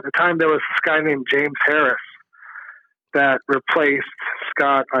think at the time there was this guy named James Harris that replaced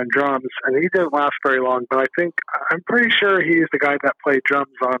Scott on drums. And he didn't last very long, but I'm pretty sure he's the guy that played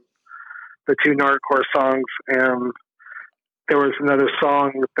drums on the 2 Nardcore songs. And there was another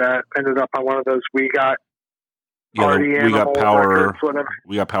song that ended up on one of those We Got Party We Got Power. Records, whatever.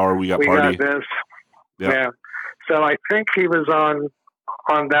 We Got Power, We Got We Party. Got This. Yeah. So I think he was on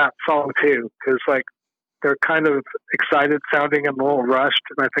that song too, because like they're kind of excited sounding and a little rushed,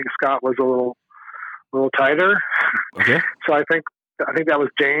 and I think Scott was a little tighter. Okay. So I think that was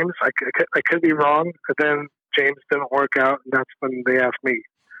James. I could be wrong, but then James didn't work out, and that's when they asked me.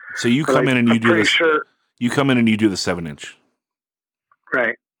 So you come in and you do this. You come in and you do the 7-inch.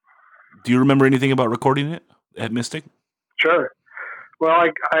 Right. Do you remember anything about recording it at Mystic? Sure. Well,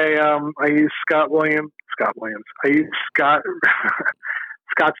 I used Scott Williams. I used Scott's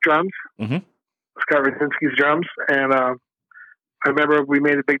drums, Scott Rudzinski's drums, and I remember we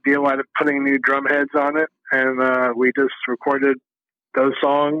made a big deal out of putting new drum heads on it, and we just recorded those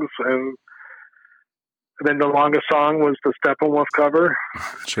songs, and then the longest song was the Steppenwolf cover,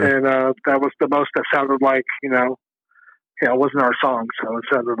 sure. And that was the most that sounded like, it wasn't our song, so it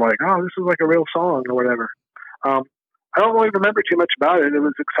sounded like, oh, this is like a real song or whatever. I don't really remember too much about it. It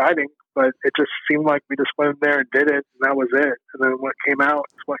was exciting, but it just seemed like we just went in there and did it, and that was it. And then what came out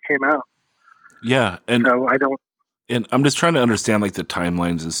is what came out. Yeah, and so I don't. And I'm just trying to understand like the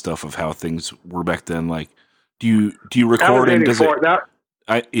timelines and stuff of how things were back then. Like, do you record and does it?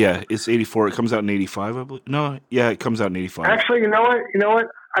 It's 84. It comes out in 85, I believe. No, yeah, it comes out in 85. Actually, you know what?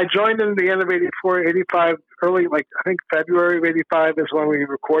 I joined in the end of 84, 85, early, like I think February of 85 is when we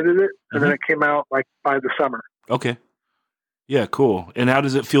recorded it, and then it came out like by the summer. Okay. Yeah, cool. And how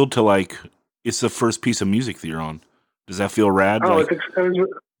does it feel to like? It's the first piece of music that you're on. Does that feel rad? Oh, it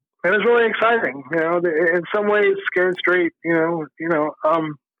was really exciting. In some ways, Scared Straight. We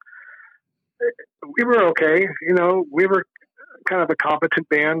were okay. We were kind of a competent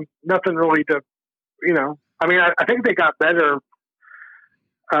band. Nothing really to, I mean, I think they got better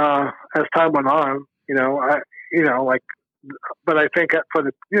as time went on. But I think for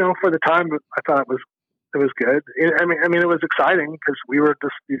the time, I thought it was good. I mean, it was exciting because we were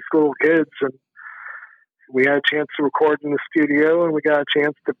just these little kids, and we had a chance to record in the studio, and we got a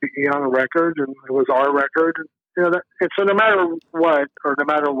chance to be on a record, and it was our record. And, so no matter what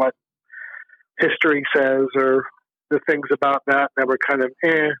history says or the things about that were kind of,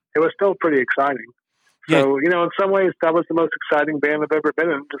 it was still pretty exciting. Yeah. So, in some ways, that was the most exciting band I've ever been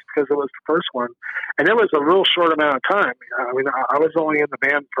in, just because it was the first one. And it was a real short amount of time. I mean, I was only in the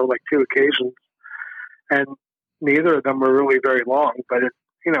band for like 2 occasions, and neither of them were really very long. But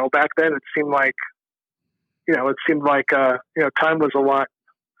back then it seemed like, time was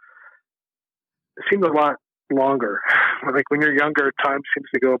seemed a lot longer. Like when you're younger, time seems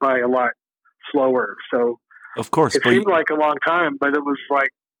to go by a lot slower. So of course, it seemed like a long time, but it was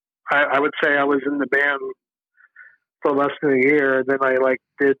like, I would say I was in the band for less than a year. And then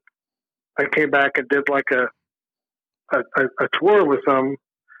I came back and did like a tour with them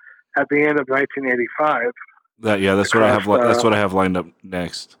at the end of 1985. That's what I have. That's what I have lined up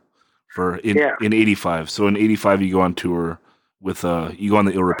next for in '85. So in '85, you go on tour with you go on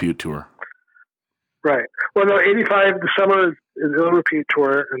the Ill Repute tour. Right. Well, no, '85 the summer is Ill Repute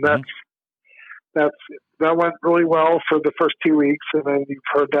tour, and that went really well for the first 2 weeks, and then you've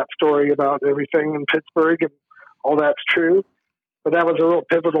heard that story about everything in Pittsburgh, and all that's true. But that was a real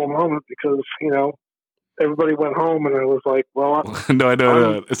pivotal moment because everybody went home, and I was like, well, no, I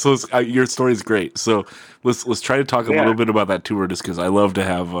know. So your story is great. So let's try to talk a little bit about that tour, just because I love to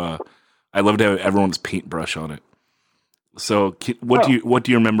have everyone's paintbrush on it. So what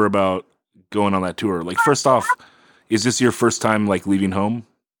do you remember about going on that tour? Like, first off, is this your first time like leaving home?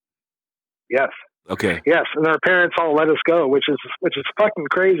 Yes. Okay. Yes, and our parents all let us go, which is fucking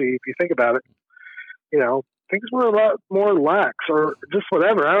crazy if you think about it. Things were a lot more lax, or just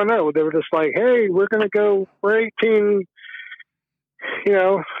whatever. I don't know. They were just like, "Hey, we're going to go. We're 18.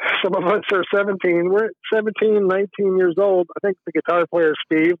 Some of us are 17. We're 17, 19 years old. I think the guitar player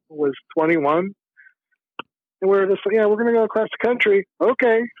Steve was 21, and we were just, we're going to go across the country.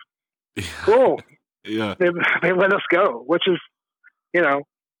 Okay, cool. Yeah, they let us go, which is,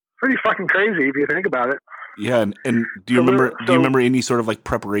 pretty fucking crazy if you think about it. Yeah, and do you remember any sort of like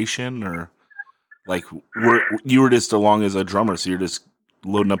preparation, or like you were just along as a drummer, so you're just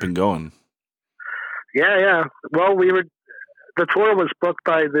loading up and going? Yeah. Well, the tour was booked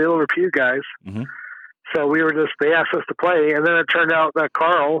by the Ill Repute guys, so they asked us to play, and then it turned out that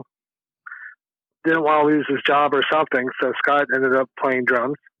Carl didn't want to lose his job or something, so Scott ended up playing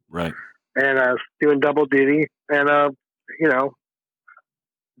drums, right, and doing double duty, and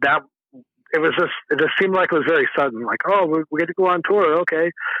that it just seemed like it was very sudden, like, oh, we get to go on tour,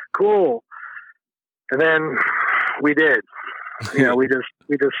 okay, cool, and then we did, we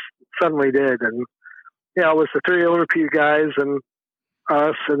just suddenly did, and it was the three Ill Repute guys and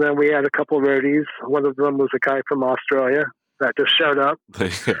us, and then we had a couple of roadies. One of them was a guy from Australia that just showed up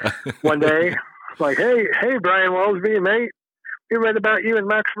one day, like, hey, Brian Welsby, mate, we read about you in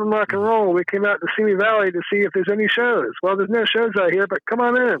Maximum Rock and Roll. We came out to Simi Valley to see if there's any shows. Well, there's no shows out here, but come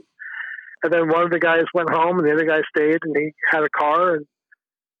on in. And then one of the guys went home, and the other guy stayed, and he had a car, and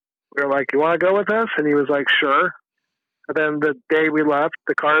we were like, you want to go with us? And he was like, sure. And then the day we left,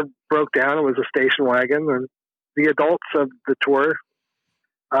 the car broke down. It was a station wagon, and the adults of the tour,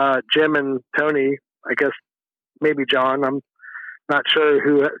 Jim and Tony, I guess maybe John, I'm not sure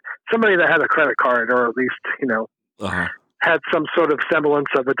who, somebody that had a credit card, or at least, had some sort of semblance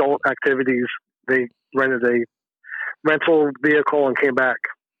of adult activities. They rented a rental vehicle and came back.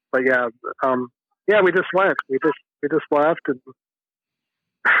 But we just went. We just left, and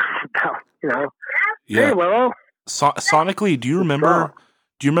Hey, well, sonically, do you remember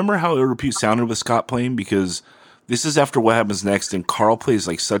how Ill Repute sounded with Scott playing? Because this is after What Happens Next, and Carl plays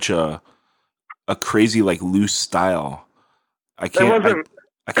like such a crazy, like, loose style. I can't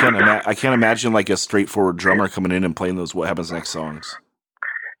imagine like a straightforward drummer coming in and playing those What Happens Next songs.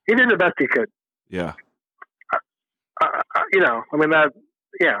 He did the best he could. Yeah.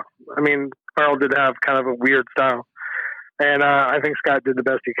 Carl did have kind of a weird style, and I think Scott did the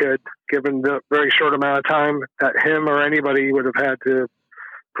best he could, given the very short amount of time that him or anybody would have had to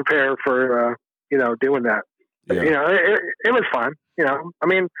prepare for, doing that. Yeah. It was fun.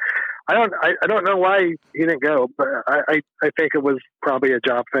 I don't know why he didn't go, but I think it was probably a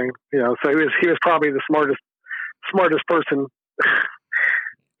job thing. So he was probably the smartest person.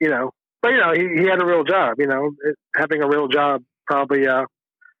 But he had a real job. Having a real job probably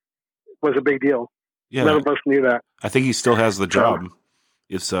was a big deal. Yeah, none of us knew that. I think he still has the job.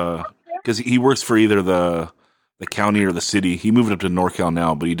 It's because he works for either the county or the city. He moved up to NorCal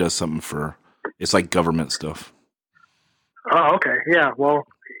now, but he does something for, it's like government stuff. Oh, okay, yeah. Well,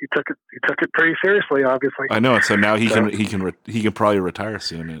 he took it pretty seriously, obviously. I know. So now he can probably retire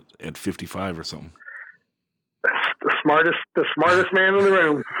soon at 55 or something. The smartest man in the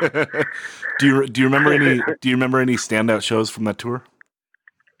room. Do you remember any standout shows from that tour?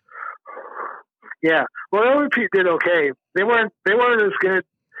 Yeah, well, Ill Repute did okay. They weren't as good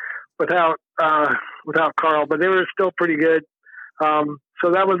without Carl, but they were still pretty good.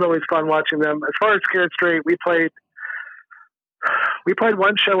 So that was always fun watching them. As far as Scared Straight, we played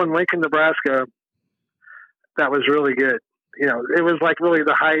one show in Lincoln, Nebraska. That was really good. It was like really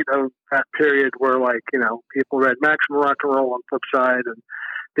the height of that period where, like, people read Maximum Rock and Roll on Flipside, and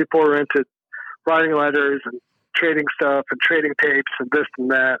people were into writing letters and trading stuff and trading tapes and this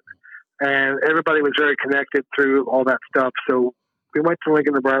and that. And everybody was very connected through all that stuff. So we went to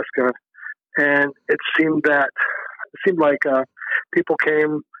Lincoln, Nebraska, and it seemed like people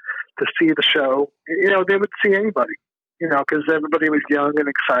came to see the show. They would see anybody, because everybody was young and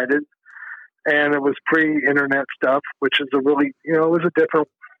excited. and it was pre-internet stuff, which is a really, it was a different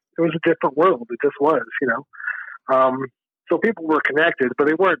world. It just was, so people were connected, but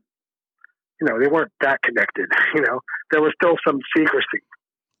they weren't that connected. There was still some secrecy.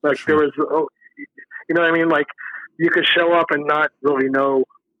 Like there was, you know what I mean? Like you could show up and not really know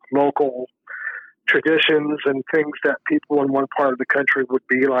local traditions and things that people in one part of the country would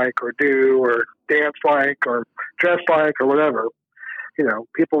be like or do or dance like or dress like or whatever.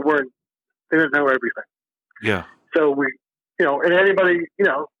 People they didn't know everything. Yeah. So we, and anybody,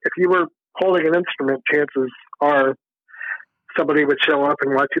 if you were holding an instrument, chances are somebody would show up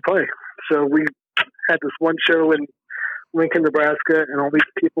and watch you play. So we had this one show in Lincoln, Nebraska, and all these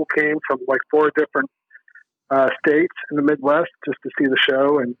people came from like 4 different states in the Midwest just to see the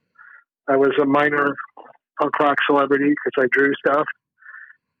show. And I was a minor punk rock celebrity because I drew stuff.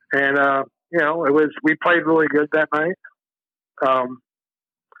 And, we played really good that night.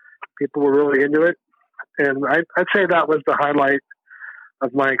 People were really into it. And I'd say that was the highlight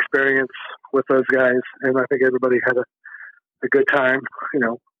of my experience with those guys. And I think everybody had a good time,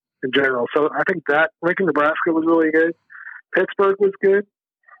 in general. So I think that Lincoln, Nebraska was really good. Pittsburgh was good.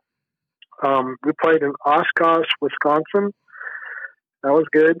 We played in Oshkosh, Wisconsin. That was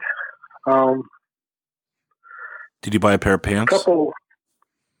good. Did you buy a pair of pants? What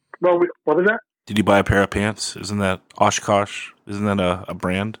was that? Did you buy a pair of pants? Isn't that Oshkosh? Isn't that a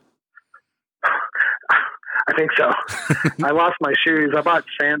brand? I think so. I lost my shoes. I bought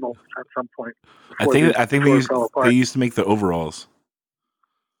sandals at some point. I think they used to make the overalls.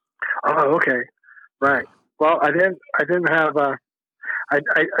 Oh, okay, right. Well, I didn't have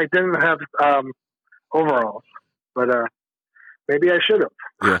overalls, but maybe I should have.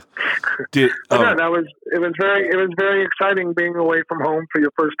 Yeah. It was very exciting being away from home for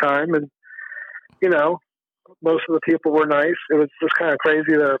your first time, and most of the people were nice. It was just kind of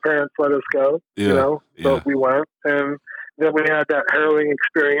crazy that our parents let us go, but we went. And then we had that harrowing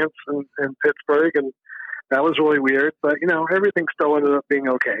experience in Pittsburgh, and that was really weird. But, everything still ended up being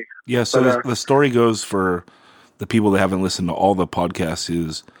okay. Yeah, so the story goes for the people that haven't listened to all the podcasts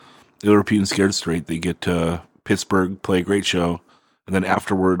is Ill Repute and Scared Straight. They get to Pittsburgh, play a great show, and then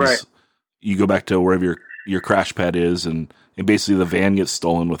afterwards you go back to wherever your crash pad is, and basically the van gets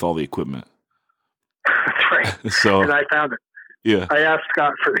stolen with all the equipment. That's right. So, and I found it. Yeah. I asked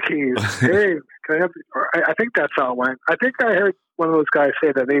Scott for the keys. Hey, can I have? I think that's how it went. I think I heard one of those guys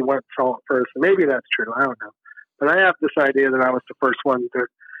say that they went saw it first. Maybe that's true. I don't know. But I have this idea that I was the first one to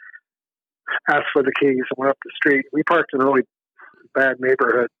ask for the keys and went up the street. We parked in a really bad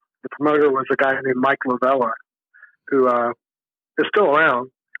neighborhood. The promoter was a guy named Mike Lavella, who is still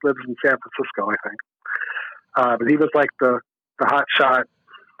around. He lives in San Francisco, I think. But he was like the hot shot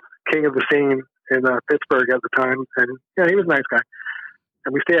king of the scene in Pittsburgh at the time. And, he was a nice guy.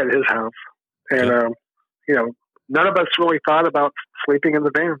 And we stayed at his house. And, none of us really thought about sleeping in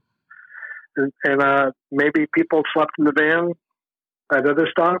the van. And maybe people slept in the van at other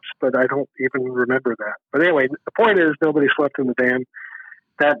stops, but I don't even remember that. But anyway, the point is nobody slept in the van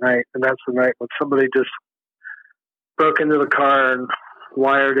that night. And that's the night when somebody just broke into the car and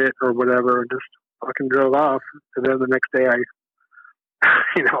wired it or whatever and just fucking drove off. And then the next day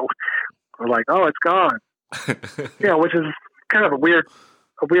we're like, oh, it's gone. Which is kind of a weird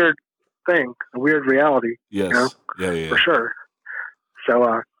thing, a weird reality. Yes. Yeah. For sure.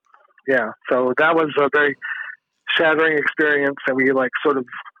 So, so that was a very shattering experience. And we sort of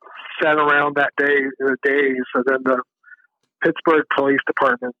sat around that day in a daze. And then the Pittsburgh Police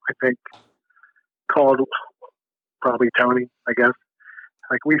Department, I think, called probably Tony, I guess.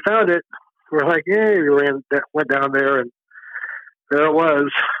 We found it. We're like, yay, we went down there and there it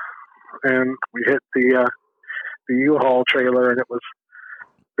was. And we hit the U-Haul trailer and it was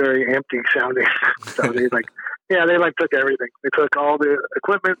very empty sounding. So they took everything. They took all the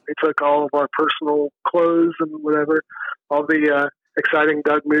equipment. They took all of our personal clothes and whatever, all the exciting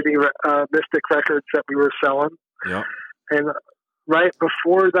Doug Moody Mystic records that we were selling. Yeah. And right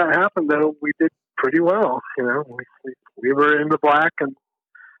before that happened, though, we did pretty well. We were in the black, and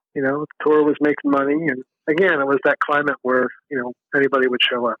the tour was making money. And again, it was that climate where anybody would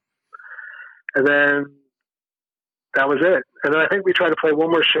show up. And then that was it. And then I think we tried to play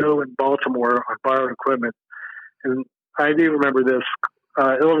one more show in Baltimore on borrowed equipment. And I do remember this.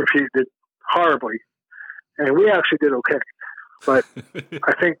 Ill Repute did horribly, and we actually did okay. But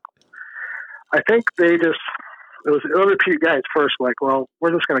I think they just, it was Ill Repute guys first, well,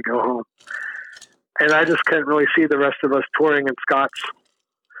 we're just going to go home. And I just couldn't really see the rest of us touring in Scott's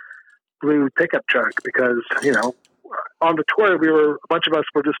blue pickup truck because, on the tour, a bunch of us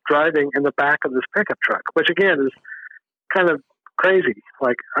were just driving in the back of this pickup truck, which again is kind of crazy.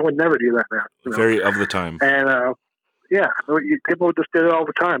 Like, I would never do that now. Very of the time. And, yeah, people just did it all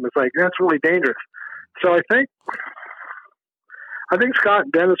the time. It's like, that's really dangerous. So I think Scott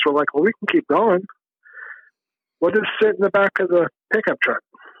and Dennis were like, well, we can keep going. We'll just sit in the back of the pickup truck.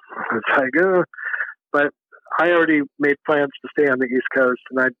 It's like, but I already made plans to stay on the East Coast,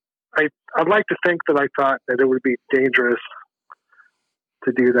 and I'd like to think that I thought that it would be dangerous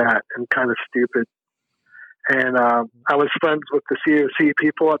to do that and kind of stupid. And I was friends with the COC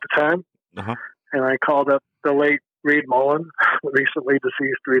people at the time, and I called up the late Reed Mullen, recently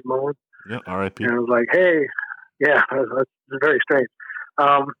deceased Reed Mullen. Yeah, R.I.P. And I was like, hey, yeah, that's very strange.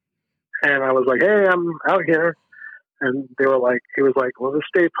 And I was like, hey, I'm out here. And he was like, well, just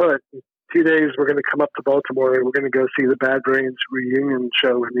stay put. In 2 days, we're going to come up to Baltimore and we're going to go see the Bad Brains reunion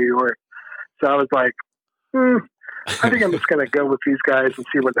show in New York. So I was like, I think I'm just going to go with these guys and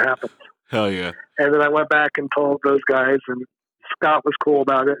see what happens. Hell yeah. And then I went back and told those guys, and Scott was cool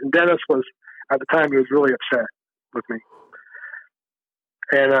about it. And Dennis was, at the time, he was really upset with me.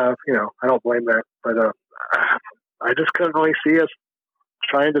 And, I don't blame that. But I just couldn't really see us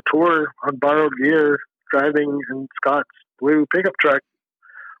trying to tour on borrowed gear, driving in Scott's blue pickup truck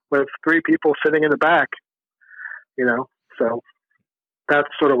with 3 people sitting in the back, so that's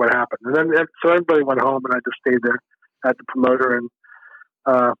sort of what happened. And then, so everybody went home and I just stayed there at the promoter in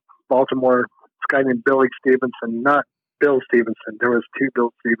Baltimore. This guy named Billy Stevenson, not Bill Stevenson. There was 2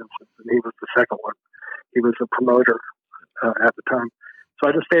 Bill Stevensons and he was the second one. He was a promoter at the time. So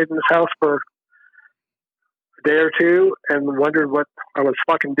I just stayed in his house for a day or 2 and wondered what I was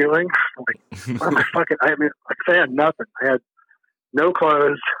fucking doing. Like, what am I fucking? I had nothing. I had no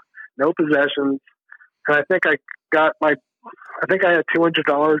clothes, no possessions, and I think I had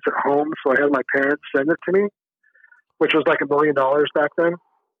 $200 at home, so I had my parents send it to me, which was like $1 million back then.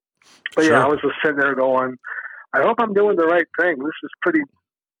 But sure. Yeah, I was just sitting there going, I hope I'm doing the right thing. This is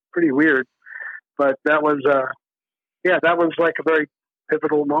pretty weird. But that was, that was like a very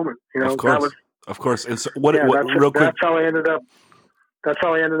pivotal moment. Of course. Of course. And so real quick. That's how I ended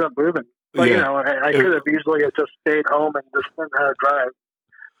up moving. But, I could have easily just stayed home and just learned how to drive.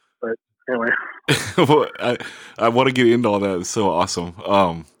 But anyway. Well, I want to get into all that. It's so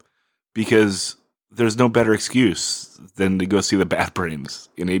awesome. Because there's no better excuse than to go see the Bad Brains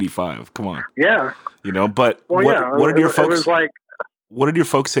in '85. Come on. Yeah. But what did your folks what did your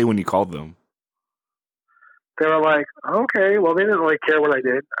folks say when you called them? They were like, okay, well, they didn't really care what I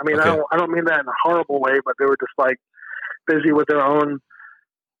did. I mean, okay. I don't mean that in a horrible way, but they were just like busy with their own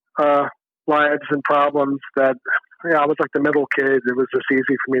lives and problems that, I was like the middle kid. It was just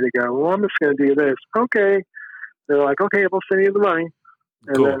easy for me to go, well, I'm just going to do this. Okay. They're like, okay, we'll send you the money.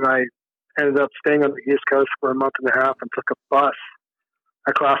 And cool. Then I ended up staying on the East Coast for a month and a half and took a bus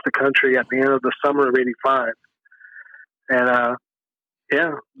across the country at the end of the summer of '85. And, I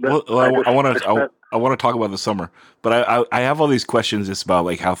want to talk about the summer, but I have all these questions just about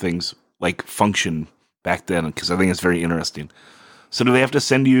like how things like function back then, because I think it's very interesting. So do they have to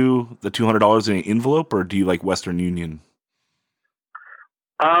send you the $200 in an envelope, or do you like Western Union?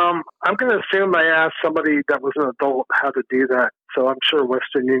 I'm going to assume I asked somebody that was an adult how to do that. So I'm sure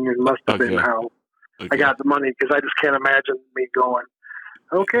Western Union must have been how I got the money, because I just can't imagine me going,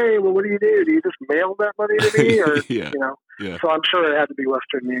 okay, well, what do? Do you just mail that money to me? Or, Yeah. So I'm sure it had to be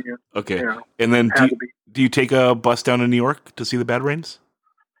Western Union. Okay. And then do you take a bus down to New York to see the Bad Brains?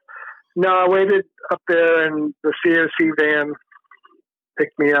 No, I waited up there and the COC van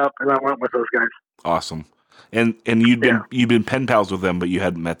picked me up and I went with those guys. Awesome. And you'd been pen pals with them, but you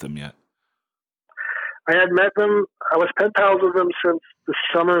hadn't met them yet. I had met them. I was pen pals with them since the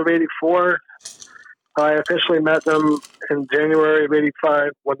summer of '84. I officially met them in January of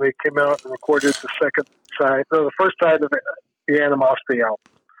 '85 when they came out and recorded the first side of the Animosity album.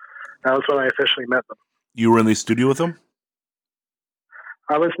 That was when I officially met them. You were in the studio with them?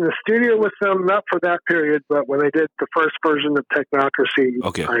 I was in the studio with them, not for that period, but when they did the first version of Technocracy.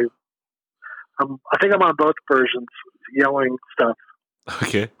 Okay. I think I'm on both versions, yelling stuff.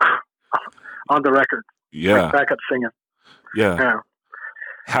 Okay. On the record. Yeah. Like backup singing. Yeah.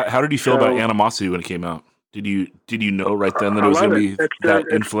 How did you feel about Animosity when it came out? Did you know right then that it was going to be that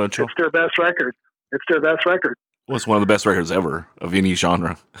influential? It's their best record. Well, it's one of the best records ever of any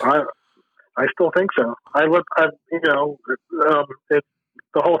genre. I still think so.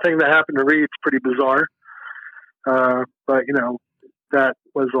 The whole thing that happened to Reed's pretty bizarre. But that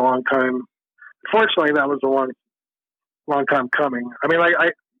was a long time. Fortunately, that was a long time coming. I mean,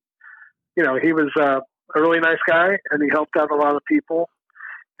 he was a really nice guy, and he helped out a lot of people.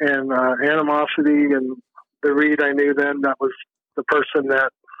 And Animosity and the Reed I knew then, that was the person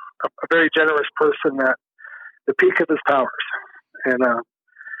that, a very generous person at the peak of his powers. And,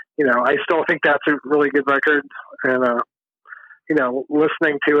 I still think that's a really good record. And,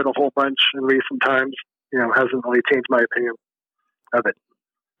 listening to it a whole bunch in recent times, hasn't really changed my opinion of it.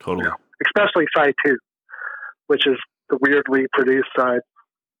 Totally. Especially side 2, which is the weirdly produced side.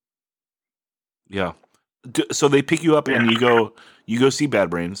 Yeah. So they pick you up and you go see Bad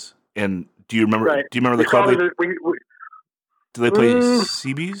Brains. And do you remember? Right. Do you remember the club? Do they play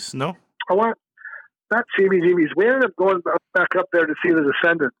CBs? No. Not CBGBs. We ended up going back up there to see the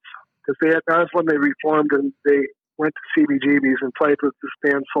Descendants because that was when they reformed and they went to CBGBs and played with this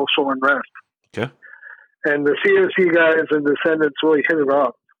band Social Unrest. Okay. And the COC guys and Descendants really hit it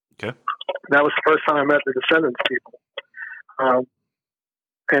off. Okay. That was the first time I met the Descendants people.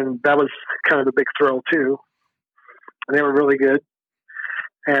 And that was kind of a big thrill too. And they were really good.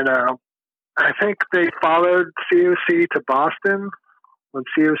 And I think they followed COC to Boston when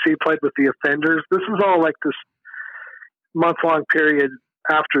COC played with the Offenders. This was all like this month-long period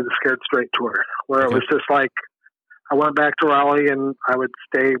after the Scared Straight tour, where it was just like I went back to Raleigh and I would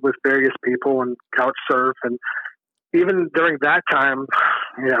stay with various people and couch surf. And even during that time,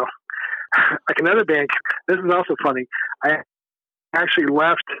 like another band, this is also funny. I actually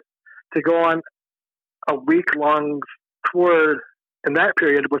left to go on a week-long tour in that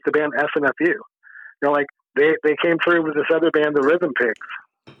period with the band SNFU. They came through with this other band, the Rhythm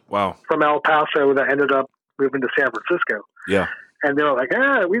Pigs. Wow. From El Paso that ended up moving to San Francisco. Yeah. And they were like,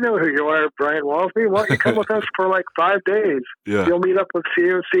 we know who you are, Brian Walsby. Why don't you come with us for like 5 days? Yeah. You'll meet up with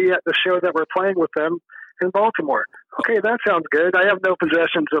COC at the show that we're playing with them in Baltimore. Okay, that sounds good. I have no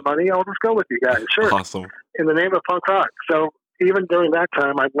possessions or money. I'll just go with you guys. Sure. Awesome. In the name of punk rock. So even during that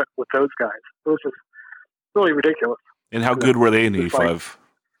time, I went with those guys. It was just really ridiculous. And how good were they in 85?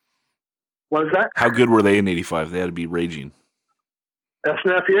 What was that? How good were they in 85? They had to be raging.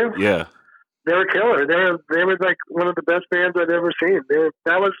 SNFU? Yeah. They were killer. They were like one of the best bands I'd ever seen.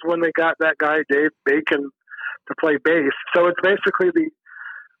 That was when they got that guy, Dave Bacon, to play bass. So it's basically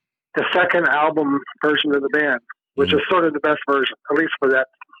the second album version of the band, which is sort of the best version, at least for that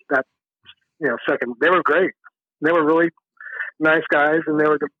second. They were great. They were really nice guys, and they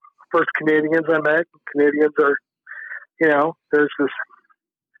were the first Canadians I met. Canadians are, there's this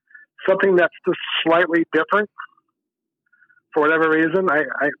something that's just slightly different for whatever reason.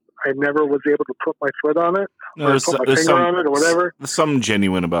 I never was able to put my foot on it, or put my finger on it, or whatever. There's something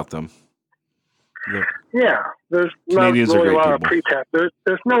genuine about them. Yeah, there's Canadians not really are great a lot people. of pretense.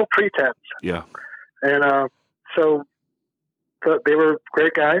 There's no pretense. Yeah, and so they were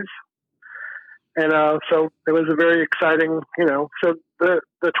great guys, and so it was a very exciting. So the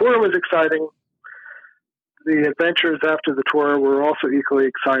tour was exciting. The adventures after the tour were also equally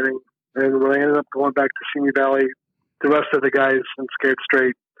exciting, and when I ended up going back to Simi Valley, the rest of the guys in Scared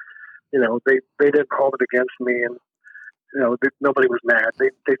Straight, they didn't hold it against me, and nobody was mad.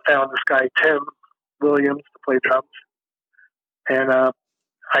 They found this guy Tim Williams to play drums, and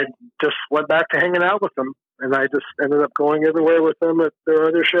I just went back to hanging out with them, and I just ended up going everywhere with them at their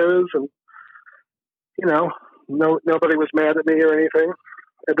other shows, and nobody was mad at me or anything.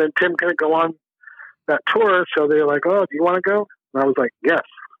 And then Tim couldn't go on that tour, so they were like, "Oh, do you want to go?" And I was like, "Yes."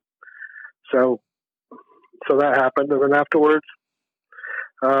 So that happened, and then afterwards,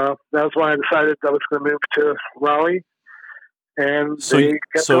 that was when I decided I was going to move to Raleigh, and they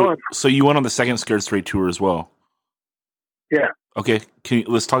kept going. So you went on the second Scared Straight tour as well? Yeah. Okay,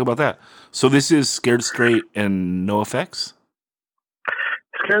 let's talk about that. So this is Scared Straight and NoFX?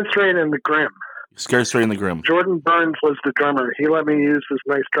 Scared Straight and the Grim. Scared Straight and the Grim. Jordan Burns was the drummer. He let me use his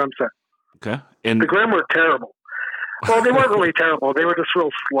nice drum set. Okay. And the Grim were terrible. Well, they weren't really terrible. They were just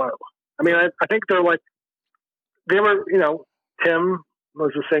real slow. I mean, I think they were, Tim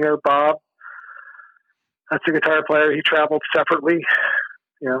was the singer, Bob, that's the guitar player. He traveled separately.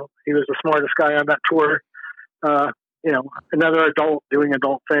 He was the smartest guy on that tour. Another adult doing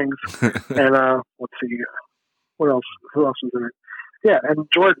adult things. And let's see, what else? Who else was in it? Yeah, and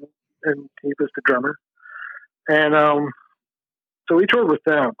Jordan, and he was the drummer. And so we toured with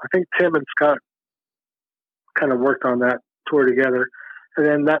them. I think Tim and Scott kind of worked on that tour together. And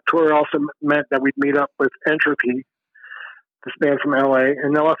then that tour also meant that we'd meet up with Entropy, this band from LA,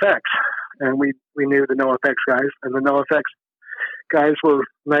 and NoFX. And we knew the NoFX guys, and the NoFX guys were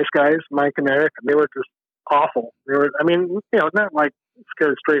nice guys, Mike and Eric. They were just awful. They were, not like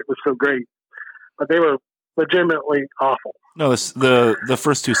Scared Straight was so great, but they were legitimately awful. No, the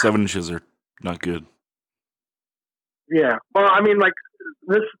first 2 7-inches are not good. Yeah. Well,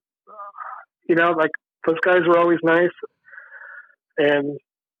 this, those guys were always nice. And,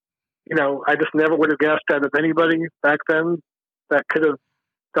 I just never would have guessed out of anybody back then that could have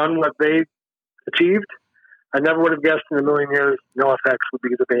done what they achieved. I never would have guessed in a million years NoFX would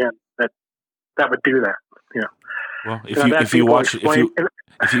be the band that would do that. You know. Well, if you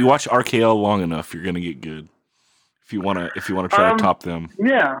watch RKL long enough, you're gonna get good. If you wanna try to top them.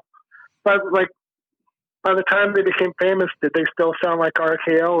 Yeah, but like by the time they became famous, did they still sound like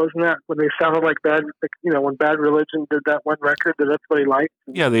RKL? Isn't that when they sounded like Bad? You know, when Bad Religion did that one record that everybody liked.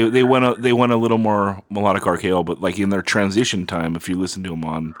 Yeah, they went a little more melodic RKL, but like in their transition time, if you listen to them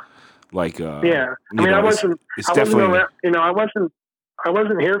on like yeah, I mean, I wasn't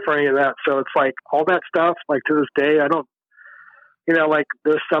here for any of that. So it's like all that stuff. Like to this day, I don't. You know, like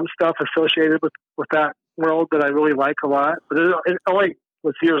there's some stuff associated with that world that I really like a lot, but it only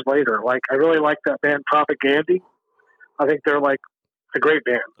was years later. Like I really like that band Propagandy. I think they're like a great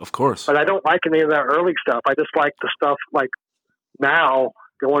band. Of course. But I don't like any of that early stuff. I just like the stuff like now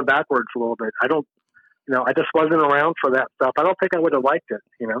going backwards a little bit. I just wasn't around for that stuff. I don't think I would have liked it,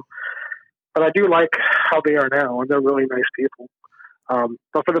 you know, but I do like how they are now, and they're really nice people.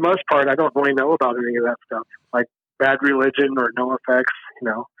 But for the most part, I don't really know about any of that stuff, like Bad Religion or NoFX, you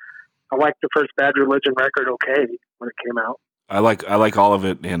know. I liked the first Bad Religion record okay when it came out. I like all of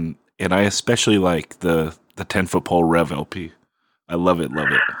it, and I especially like the 10-foot pole Rev LP. I love it.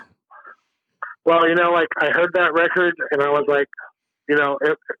 Well, you know, like I heard that record and I was like, you know,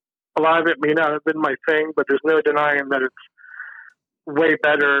 a lot of it may not have been my thing, but there's no denying that it's way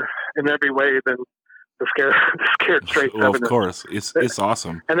better in every way than the Scared Straight Well, Seven. of course, it's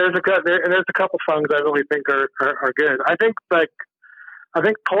awesome. And there's a couple songs I really think are good. I think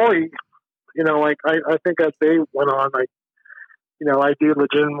Paulie, you know, like I think as they went on, like, you know, I do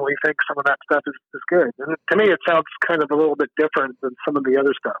legitimately think some of that stuff is good. And to me, it sounds kind of a little bit different than some of the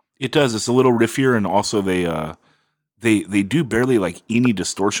other stuff. It does. It's a little riffier, and also they do barely like any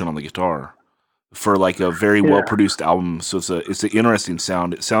distortion on the guitar for like a very well produced album. So it's an interesting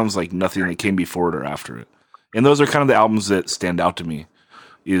sound. It sounds like nothing that came before it or after it. And those are kind of the albums that stand out to me.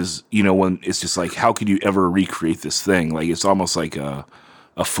 Is, you know, when it's just like, how could you ever recreate this thing? Like it's almost like a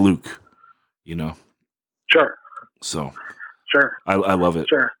fluke, you know. Sure. So. Sure. I love it.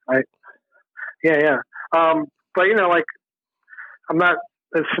 Sure. Yeah. But you know, like I'm not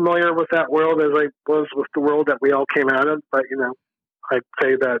as familiar with that world as I was with the world that we all came out of. But you know, I'd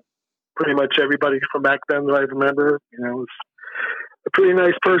say that pretty much everybody from back then that I remember, you know, was a pretty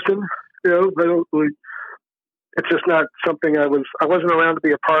nice person. You know, I don't really. It's just not something I wasn't around to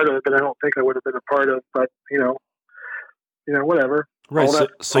be a part of, and I don't think I would have been a part of. But you know, whatever. Right. All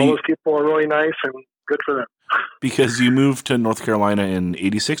those people are really nice and good for them. Because you moved to North Carolina in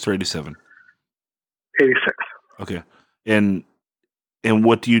 86 or 87? 86. Okay. And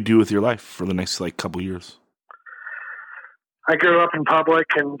what do you do with your life for the next like couple years? I grew up in public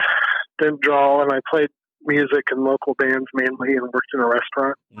and didn't draw, and I played music in local bands mainly and worked in a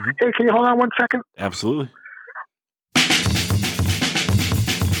restaurant. Mm-hmm. Hey, can you hold on 1 second? Absolutely.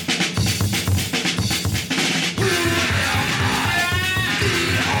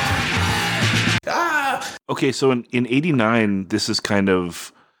 Okay, so in 89, this is kind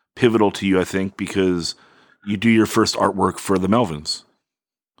of pivotal to you, I think, because you do your first artwork for the Melvins.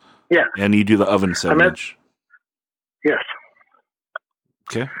 Yeah. And you do the Oven 7-inch. Yes.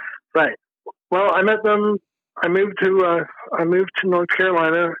 Okay. Right. Well, I met them. I moved to North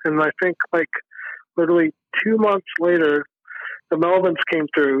Carolina, and I think like literally 2 months later, the Melvins came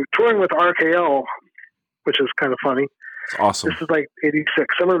through touring with RKL, which is kind of funny. It's awesome. This is like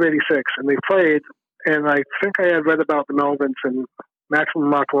 86, summer of 86, and they played. And I think I had read about the Melvins and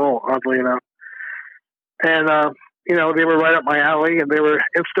Maximum Rock and Roll, oddly enough. And, you know, they were right up my alley, and they were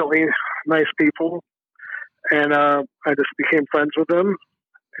instantly nice people. And I just became friends with them.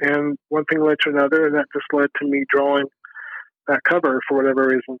 And one thing led to another, and that just led to me drawing that cover for whatever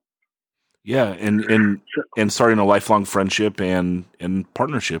reason. Yeah, and starting a lifelong friendship and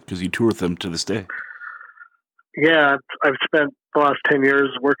partnership, because you tour with them to this day. Yeah, I've spent the last 10 years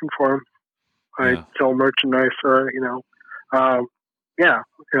working for them. I sell merchandise, so it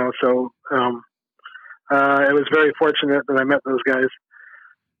was very fortunate that I met those guys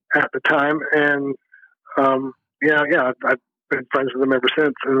at the time, and I've been friends with them ever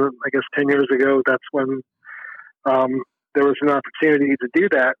since. And I guess 10 years ago, that's when there was an opportunity to do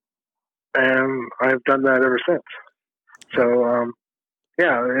that, and I've done that ever since. So,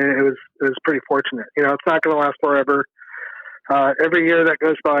 it was pretty fortunate. You know, it's not going to last forever. Every year that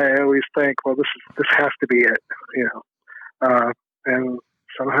goes by, I always think, well, this has to be it, you know, and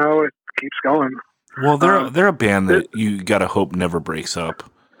somehow it keeps going. Well, they're a band that you gotta hope never breaks up,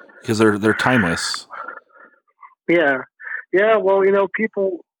 because they're timeless. Yeah. Well, you know,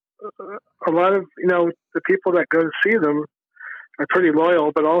 people, a lot of, you know, the people that go to see them are pretty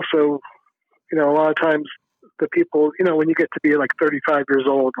loyal, but also, you know, a lot of times the people, when you get to be like 35 years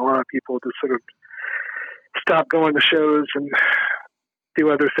old, a lot of people just sort of stop going to shows and do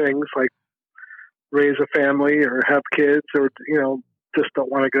other things like raise a family or have kids or, just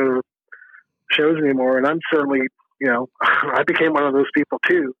don't want to go to shows anymore. And I'm certainly, I became one of those people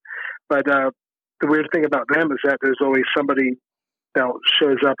too. But the weird thing about them is that there's always somebody that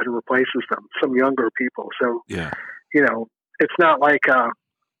shows up and replaces them, some younger people. So, yeah, it's not like the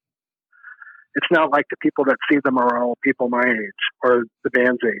people that see them are all people my age or the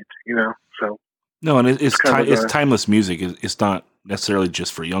band's age, so. No, and it's timeless music. It's not necessarily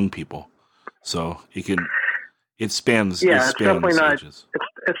just for young people. So it spans it's definitely not ages.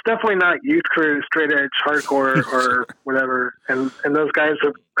 It's definitely not youth crew, straight edge hardcore or whatever. And those guys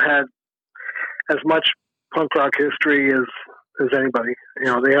have had as much punk rock history as anybody.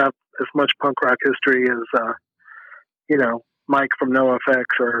 They have as much punk rock history as Mike from NoFX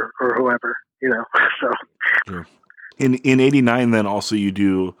or whoever, So sure. In '89 then also you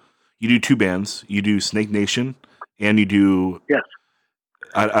do two bands. You do Snake Nation and you do yes.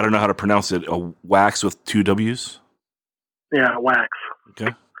 I don't know how to pronounce it. A Wax with two W's. Yeah, Wax.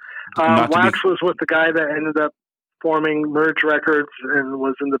 Okay. Wax was with the guy that ended up forming Merge Records and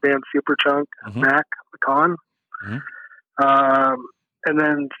was in the band Superchunk, Mac McCon. And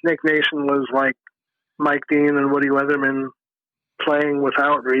then Snake Nation was like Mike Dean and Woody Leatherman playing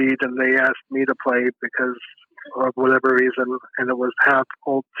without Reed, and they asked me to play because of whatever reason, and it was half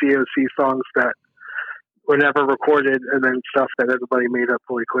old COC songs that were never recorded, and then stuff that everybody made up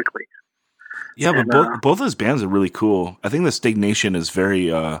really quickly. Yeah, but both those bands are really cool. I think the Snake Nation is very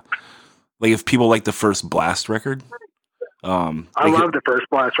like if people like the first Blast record. I love the first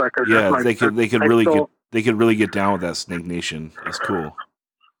Blast record. Yeah, they could really get down with that Snake Nation. It's cool.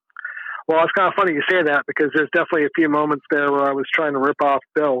 Well, it's kind of funny you say that because there's definitely a few moments there where I was trying to rip off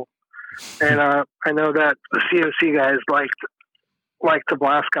Bill, and I know that the COC guys liked the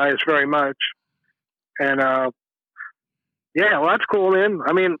Blast guys very much. And, yeah, well, that's cool, man.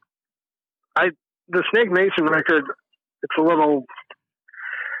 I mean, the Snake Nation record, it's a little,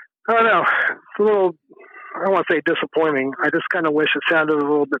 I don't know, I don't want to say disappointing. I just kind of wish it sounded a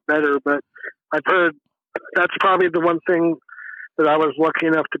little bit better, but I've heard that's probably the one thing that I was lucky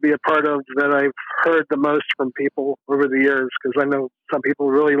enough to be a part of that I've heard the most from people over the years, because I know some people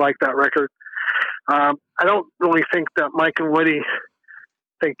really like that record. I don't really think that Mike and Woody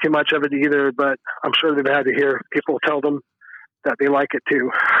think too much of it either, but I'm sure they've had to hear people tell them that they like it too.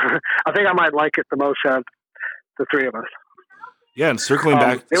 I think I might like it the most out of the three of us. Yeah, and circling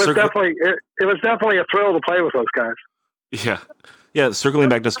back, it was definitely a thrill to play with those guys. Yeah. Circling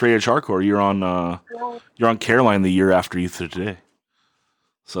back to Straight Edge Hardcore, you're on Caroline the year after Youth of Today,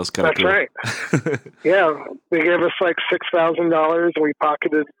 so that's kind of cool. That's right. Yeah, they gave us like $6,000, and we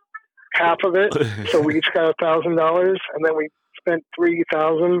pocketed half of it, so we each got $1,000, and then we spent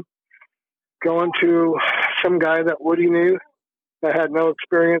 $3,000 going to some guy that Woody knew that had no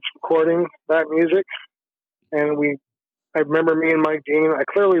experience recording that music. And I remember me and Mike Dean, I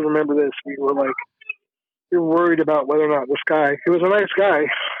clearly remember this. We were worried about whether or not this guy, he was a nice guy.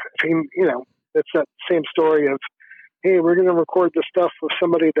 It's that same story of, hey, we're going to record this stuff with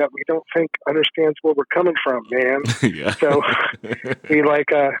somebody that we don't think understands where we're coming from, man. Yeah. So we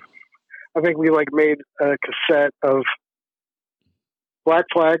I think we made a cassette of Black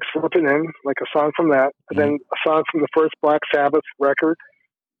Flag Slipping In, like a song from that, and then a song from the first Black Sabbath record,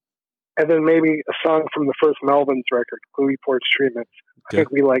 and then maybe a song from the first Melvins record, Louis Port's Treatments. Okay. I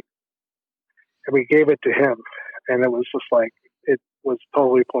think we gave it to him, and it was just it was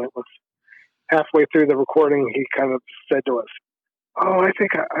totally pointless. Halfway through the recording, he kind of said to us, "Oh, I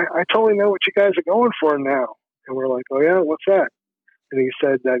think I totally know what you guys are going for now." And we're like, "Oh yeah, what's that?" And he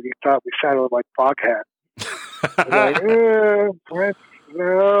said that he thought we sounded like Foghat.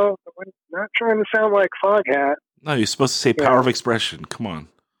 No, we're not trying to sound like Foghat. No, you're supposed to say power of expression. Come on.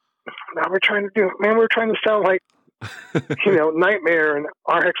 Now we're trying to sound like, Nightmare and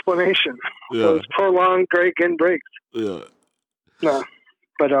Our Explanation. Yeah. Those prolonged break-in breaks. Yeah. No,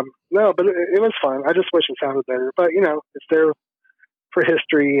 but it was fun. I just wish it sounded better. But, it's there for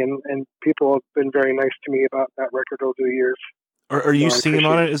history, and people have been very nice to me about that record over the years. Are you singing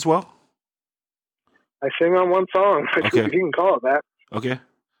on it as well? I sing on one song. Okay. You can call it that. Okay.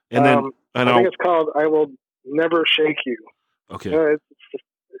 And then I think it's called "I Will Never Shake You." Okay.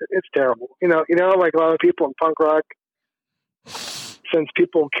 It's terrible. Like a lot of people in punk rock, since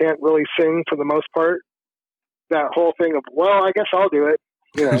people can't really sing for the most part, that whole thing of, well, I guess I'll do it.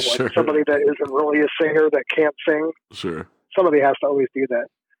 Sure. Like somebody that isn't really a singer that can't sing. Sure. Somebody has to always do that.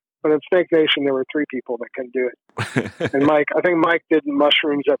 But in Snake Nation, there were 3 people that can do it. And I think Mike did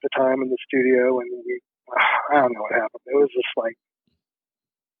mushrooms at the time in the studio, and I don't know what happened. It was just like,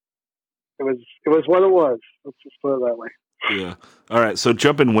 it was what it was. Let's just put it that way. Yeah. All right. So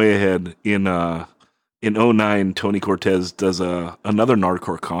jumping way ahead in '09, Tony Cortez does another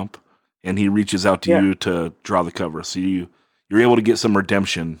Nardcore comp, and he reaches out to you to draw the cover. So you're able to get some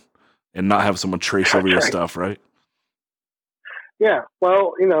redemption and not have someone trace over your stuff, right? Yeah.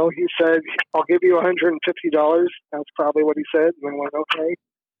 Well, he said, I'll give you $150. That's probably what he said. And I went, okay,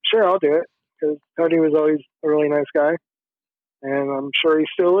 sure, I'll do it. Because Tony was always a really nice guy. And I'm sure he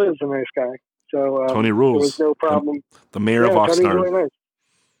still is a nice guy. So Tony rules. There was no problem. The mayor of Oxnard. Tony's really nice.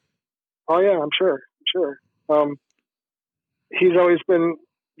 Oh, yeah, I'm sure. He's always been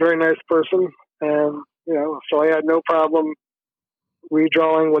a very nice person. And, so I had no problem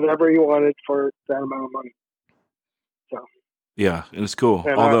redrawing whatever he wanted for that amount of money. So. Yeah, and it's cool.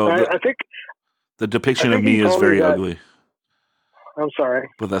 And Although I think the depiction of me is very ugly. I'm sorry,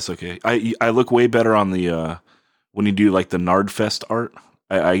 but that's okay. I look way better on the when you do like the Nardfest art.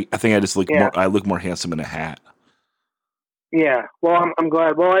 I think I just look more. I look more handsome in a hat. Yeah. Well, I'm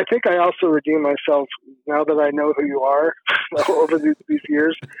glad. Well, I think I also redeemed myself now that I know who you are over these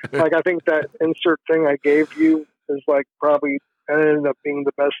years. Like, I think that insert thing I gave you is like probably ended up being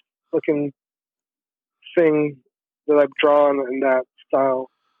the best looking thing that I've drawn in that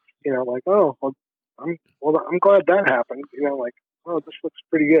style. Like, oh, well, I'm glad that happened. Like, oh, this looks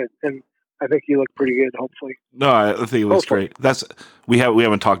pretty good, and I think you look pretty good. Hopefully, no, I think it looks great. We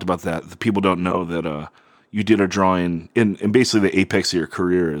haven't talked about that. The people don't know that you did a drawing in basically the apex of your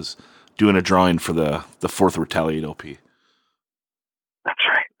career is doing a drawing for the fourth Retaliate LP. That's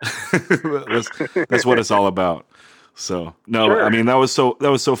right. that's what it's all about. So no, sure. I mean that was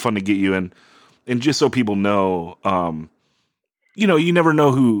so fun to get you in, and just so people know, you never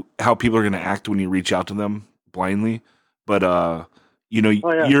know how people are going to act when you reach out to them blindly, but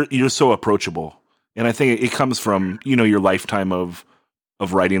you're so approachable, and I think it comes from your lifetime of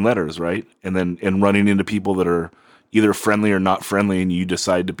writing letters, right? And running into people that are either friendly or not friendly, and you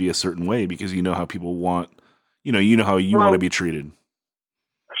decide to be a certain way because you know how people want, how you want to be treated.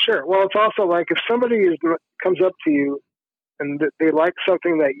 Sure. Well, it's also like if somebody comes up to you and they like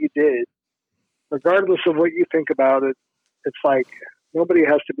something that you did, regardless of what you think about it, it's like nobody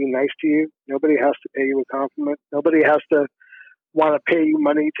has to be nice to you. Nobody has to pay you a compliment. Nobody has to want to pay you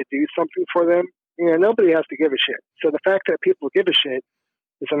money to do something for them. Nobody has to give a shit. So the fact that people give a shit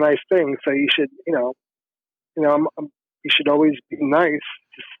is a nice thing. So you should, you should always be nice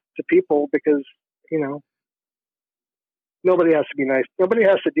to people because, nobody has to be nice. Nobody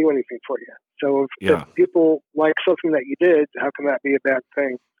has to do anything for you. So if people like something that you did, how can that be a bad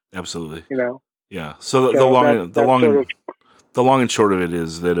thing? Absolutely. Yeah. So the long and short of it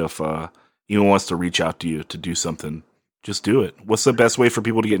is that if anyone wants to reach out to you to do something, just do it. What's the best way for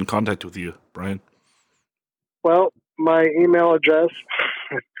people to get in contact with you, Brian? Well, my email address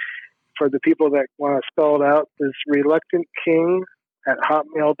for the people that want to spell it out is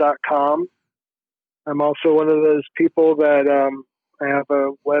reluctantking@hotmail.com. I'm also one of those people that I have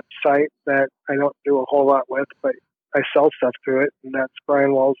a website that I don't do a whole lot with, but I sell stuff to it, and that's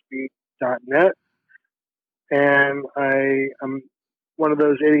brianwalsby.net. And I'm one of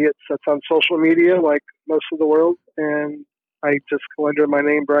those idiots that's on social media, like most of the world, and I just go under my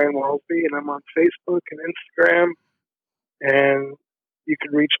name, Brian Walsby, and I'm on Facebook and Instagram, and you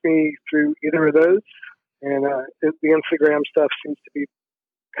can reach me through either of those. And the Instagram stuff seems to be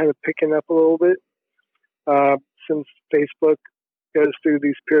kind of picking up a little bit since Facebook goes through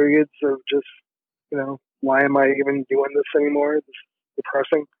these periods of just, why am I even doing this anymore? This is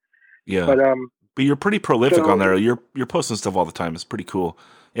depressing. Yeah. But you're pretty prolific on there. You're posting stuff all the time. It's pretty cool.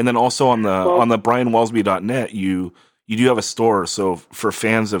 And then also on the brianwalsby.net, you do have a store. So for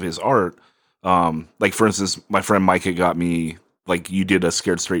fans of his art, like for instance, my friend Micah got me, like you did a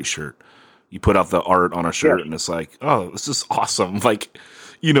Scared Straight shirt. You put out the art on a shirt and it's like, oh, this is awesome. Like,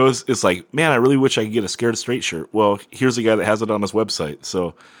 it's like, man, I really wish I could get a Scared Straight shirt. Well, here's a guy that has it on his website.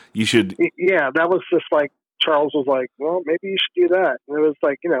 So you should. Yeah, that was just like, Charles was like, well, maybe you should do that. And it was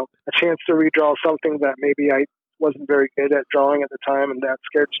like, a chance to redraw something that maybe I wasn't very good at drawing at the time. And that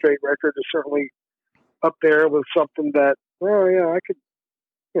Scared Straight record is certainly up there with something that, well, yeah, I could,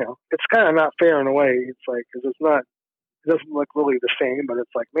 it's kind of not fair in a way. It's like, because it doesn't look really the same, but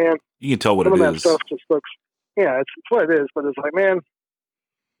it's like, man, you can tell what it is. Some of that stuff just looks, it's what it is, but it's like, man,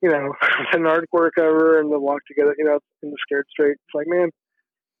 an Nardcore cover and the Walk Together, in the Scared Straight. It's like, man,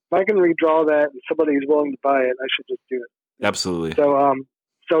 if I can redraw that and somebody's willing to buy it, I should just do it. Absolutely. So,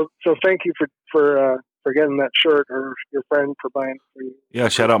 so thank you for getting that shirt, or your friend for buying it for you. Yeah.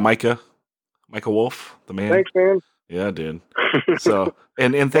 Shout out Micah Wolf, the man. Thanks, man. Yeah, dude. So,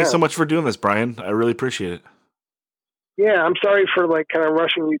 and thanks so much for doing this, Brian. I really appreciate it. Yeah, I'm sorry for like kind of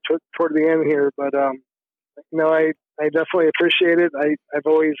rushing you toward the end here, but I definitely appreciate it. I've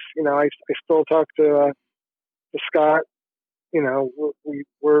always, I still talk to Scott.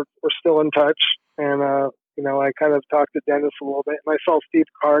 We're still in touch, and I kind of talked to Dennis a little bit, and I saw Steve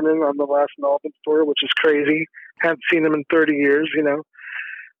Carnan on the last Melbourne tour, which is crazy. Haven't seen him in 30 years, and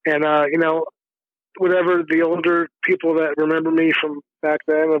whatever the older people that remember me from back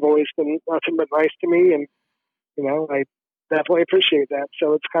then have always been nothing but nice to me, and I definitely appreciate that.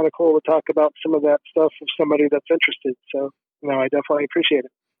 So it's kind of cool to talk about some of that stuff with somebody that's interested. So, I definitely appreciate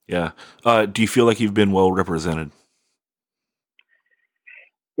it. Yeah. Do you feel like you've been well represented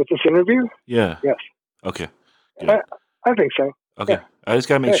with this interview? Yeah. Yes. Okay. I think so. Okay. Yeah. I just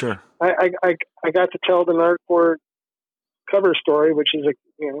got to make sure. I got to tell the Nardcore cover story, which is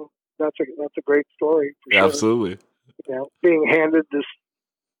that's a great story. For sure. Absolutely. Being handed this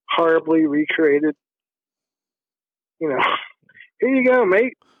horribly recreated, here you go,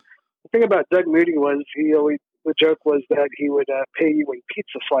 mate. The thing about Doug Moody was the joke was that he would pay you in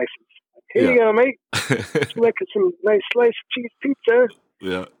pizza slices. Here you go, mate. Look at some nice slice of cheese pizza.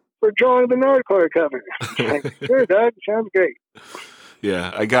 Yeah. For drawing the Nardcore cover. Sure, Doug. Sounds great.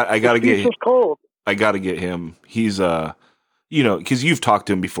 Yeah, I got to get him. Cold. I got to get him. He's because you've talked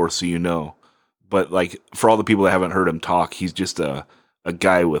to him before, so but like for all the people that haven't heard him talk, he's just a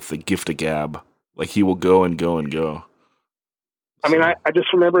guy with the gift of gab. Like he will go and go and go. I mean, I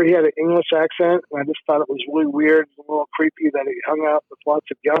just remember he had an English accent, and I just thought it was really weird and a little creepy that he hung out with lots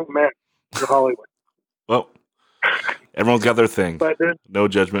of young men in Hollywood. Well, everyone's got their thing. But no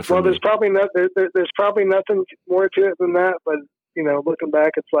judgment from me. There's probably nothing more to it than that. But looking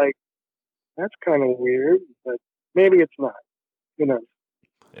back, it's like that's kind of weird. But maybe it's not. Who knows?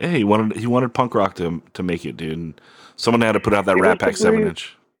 Hey, he wanted punk rock to make it, dude. And someone had to put out that Rat Pack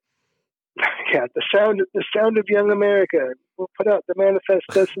 7-inch. Yeah, the sound of young America. We'll put out the Manifest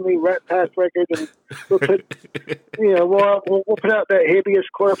Destiny Rat Pack record, and we'll put we'll put out that Habeas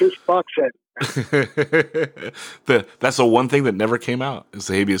Corpus box set. That's the one thing that never came out is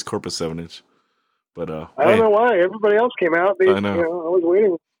the Habeas Corpus 7-inch. But I don't know why everybody else came out. I know. I was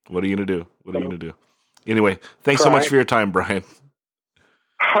waiting. What are you gonna do? Anyway, thanks so much for your time, Brian.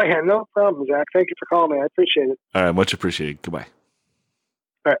 Oh yeah, no problem, Zach. Thank you for calling me. I appreciate it. All right, much appreciated. Goodbye.